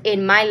offices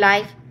in my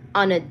life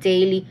on a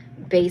daily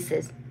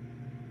basis.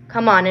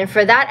 And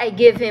for that I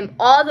give him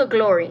all the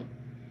glory,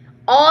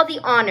 all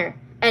the honor,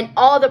 and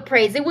all the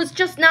praise. It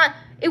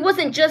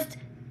wasn't just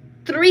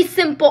 3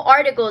 simple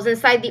articles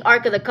inside the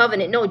Ark of the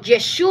Covenant. No,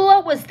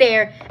 Yeshua was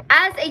there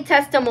as a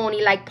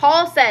testimony, like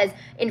Paul says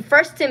in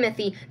 1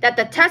 Timothy, that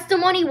the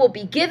testimony will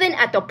be given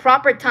at the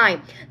proper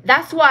time.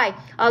 That's why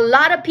a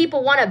lot of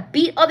people want to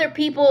beat other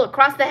people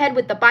across the head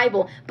with the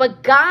Bible.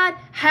 But God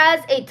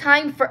has a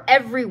time for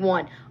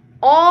everyone.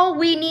 All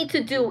we need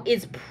to do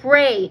is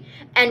pray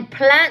and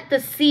plant the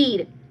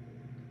seed.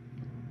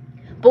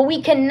 But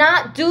we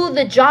cannot do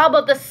the job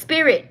of the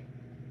Spirit.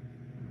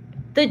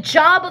 The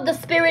job of the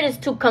Spirit is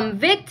to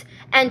convict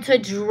and to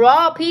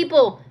draw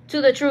people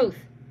to the truth.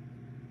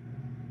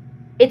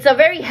 It's a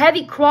very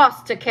heavy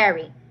cross to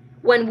carry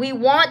when we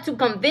want to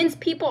convince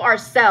people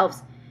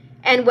ourselves.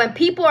 And when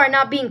people are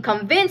not being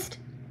convinced,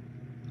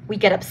 we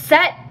get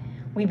upset,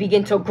 we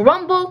begin to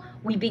grumble,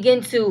 we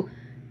begin to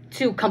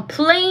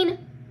complain.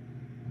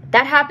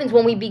 That happens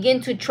when we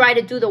begin to try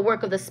to do the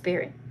work of the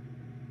Spirit.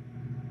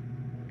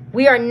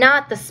 We are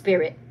not the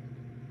Spirit.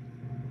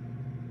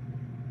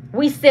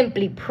 We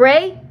simply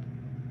pray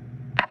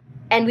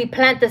and we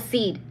plant the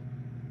seed.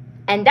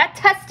 And that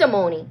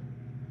testimony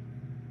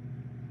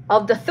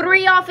of the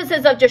 3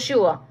 offices of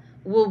Yeshua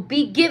will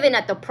be given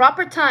at the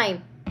proper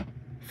time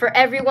for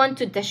everyone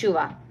to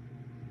teshuva.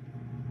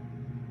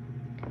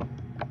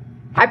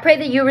 I pray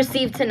that you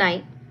receive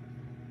tonight.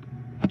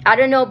 I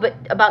don't know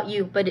about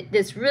you, but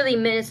this really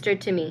ministered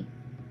to me.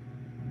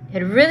 It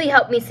really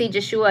helped me see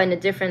Yeshua in a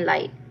different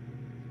light.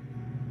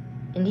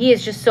 And he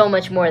is just so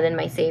much more than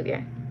my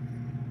Savior.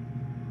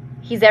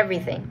 He's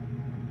everything.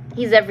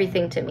 He's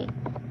everything to me.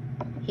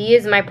 He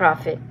is my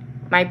prophet,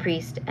 my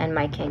priest, and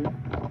my king.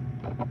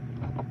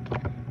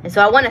 And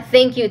so I want to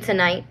thank you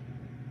tonight.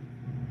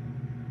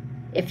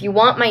 If you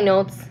want my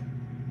notes,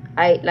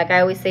 like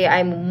I always say,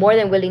 I'm more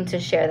than willing to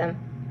share them.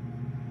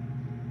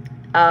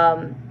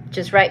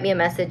 just write me a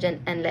message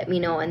and let me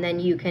know. And then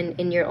you can,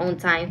 in your own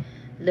time,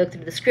 look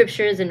through the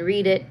scriptures and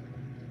read it.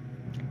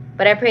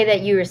 But I pray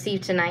that you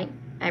receive tonight.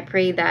 I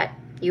pray that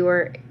you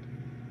were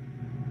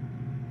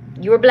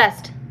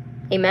blessed.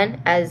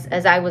 Amen.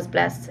 As I was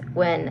blessed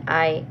when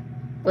I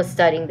was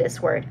studying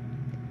this word.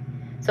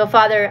 So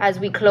Father, as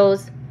we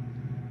close,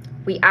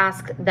 we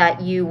ask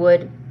that you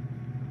would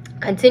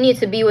continue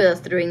to be with us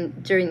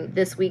during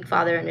this week,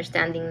 Father,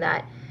 understanding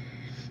that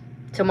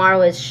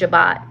tomorrow is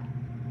Shabbat.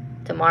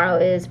 Tomorrow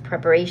is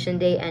preparation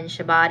day and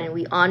Shabbat, and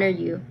we honor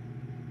you.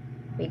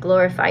 We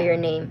glorify your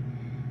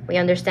name. We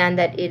understand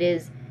that it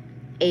is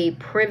a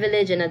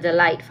privilege and a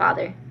delight,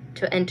 Father,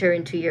 to enter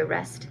into your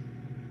rest.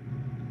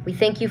 We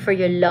thank you for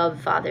your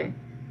love, Father.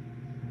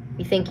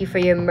 We thank you for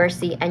your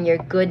mercy and your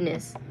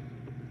goodness.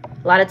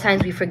 A lot of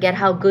times we forget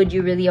how good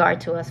you really are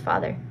to us,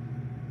 Father.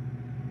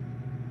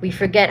 We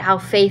forget how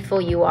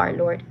faithful you are,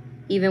 Lord,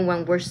 even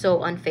when we're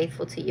so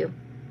unfaithful to you.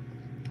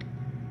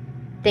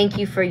 Thank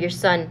you for your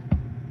Son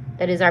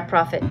that is our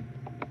prophet.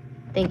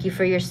 Thank you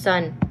for your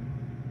Son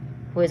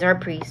who is our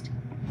priest.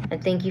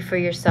 And thank you for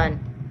your Son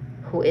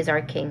who is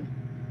our King.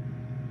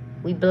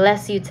 We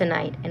bless you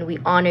tonight and we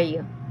honor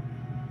you.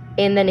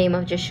 In the name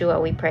of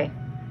Yeshua we pray.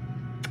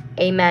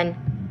 Amen.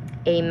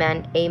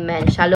 Amen. Amen. Shalom.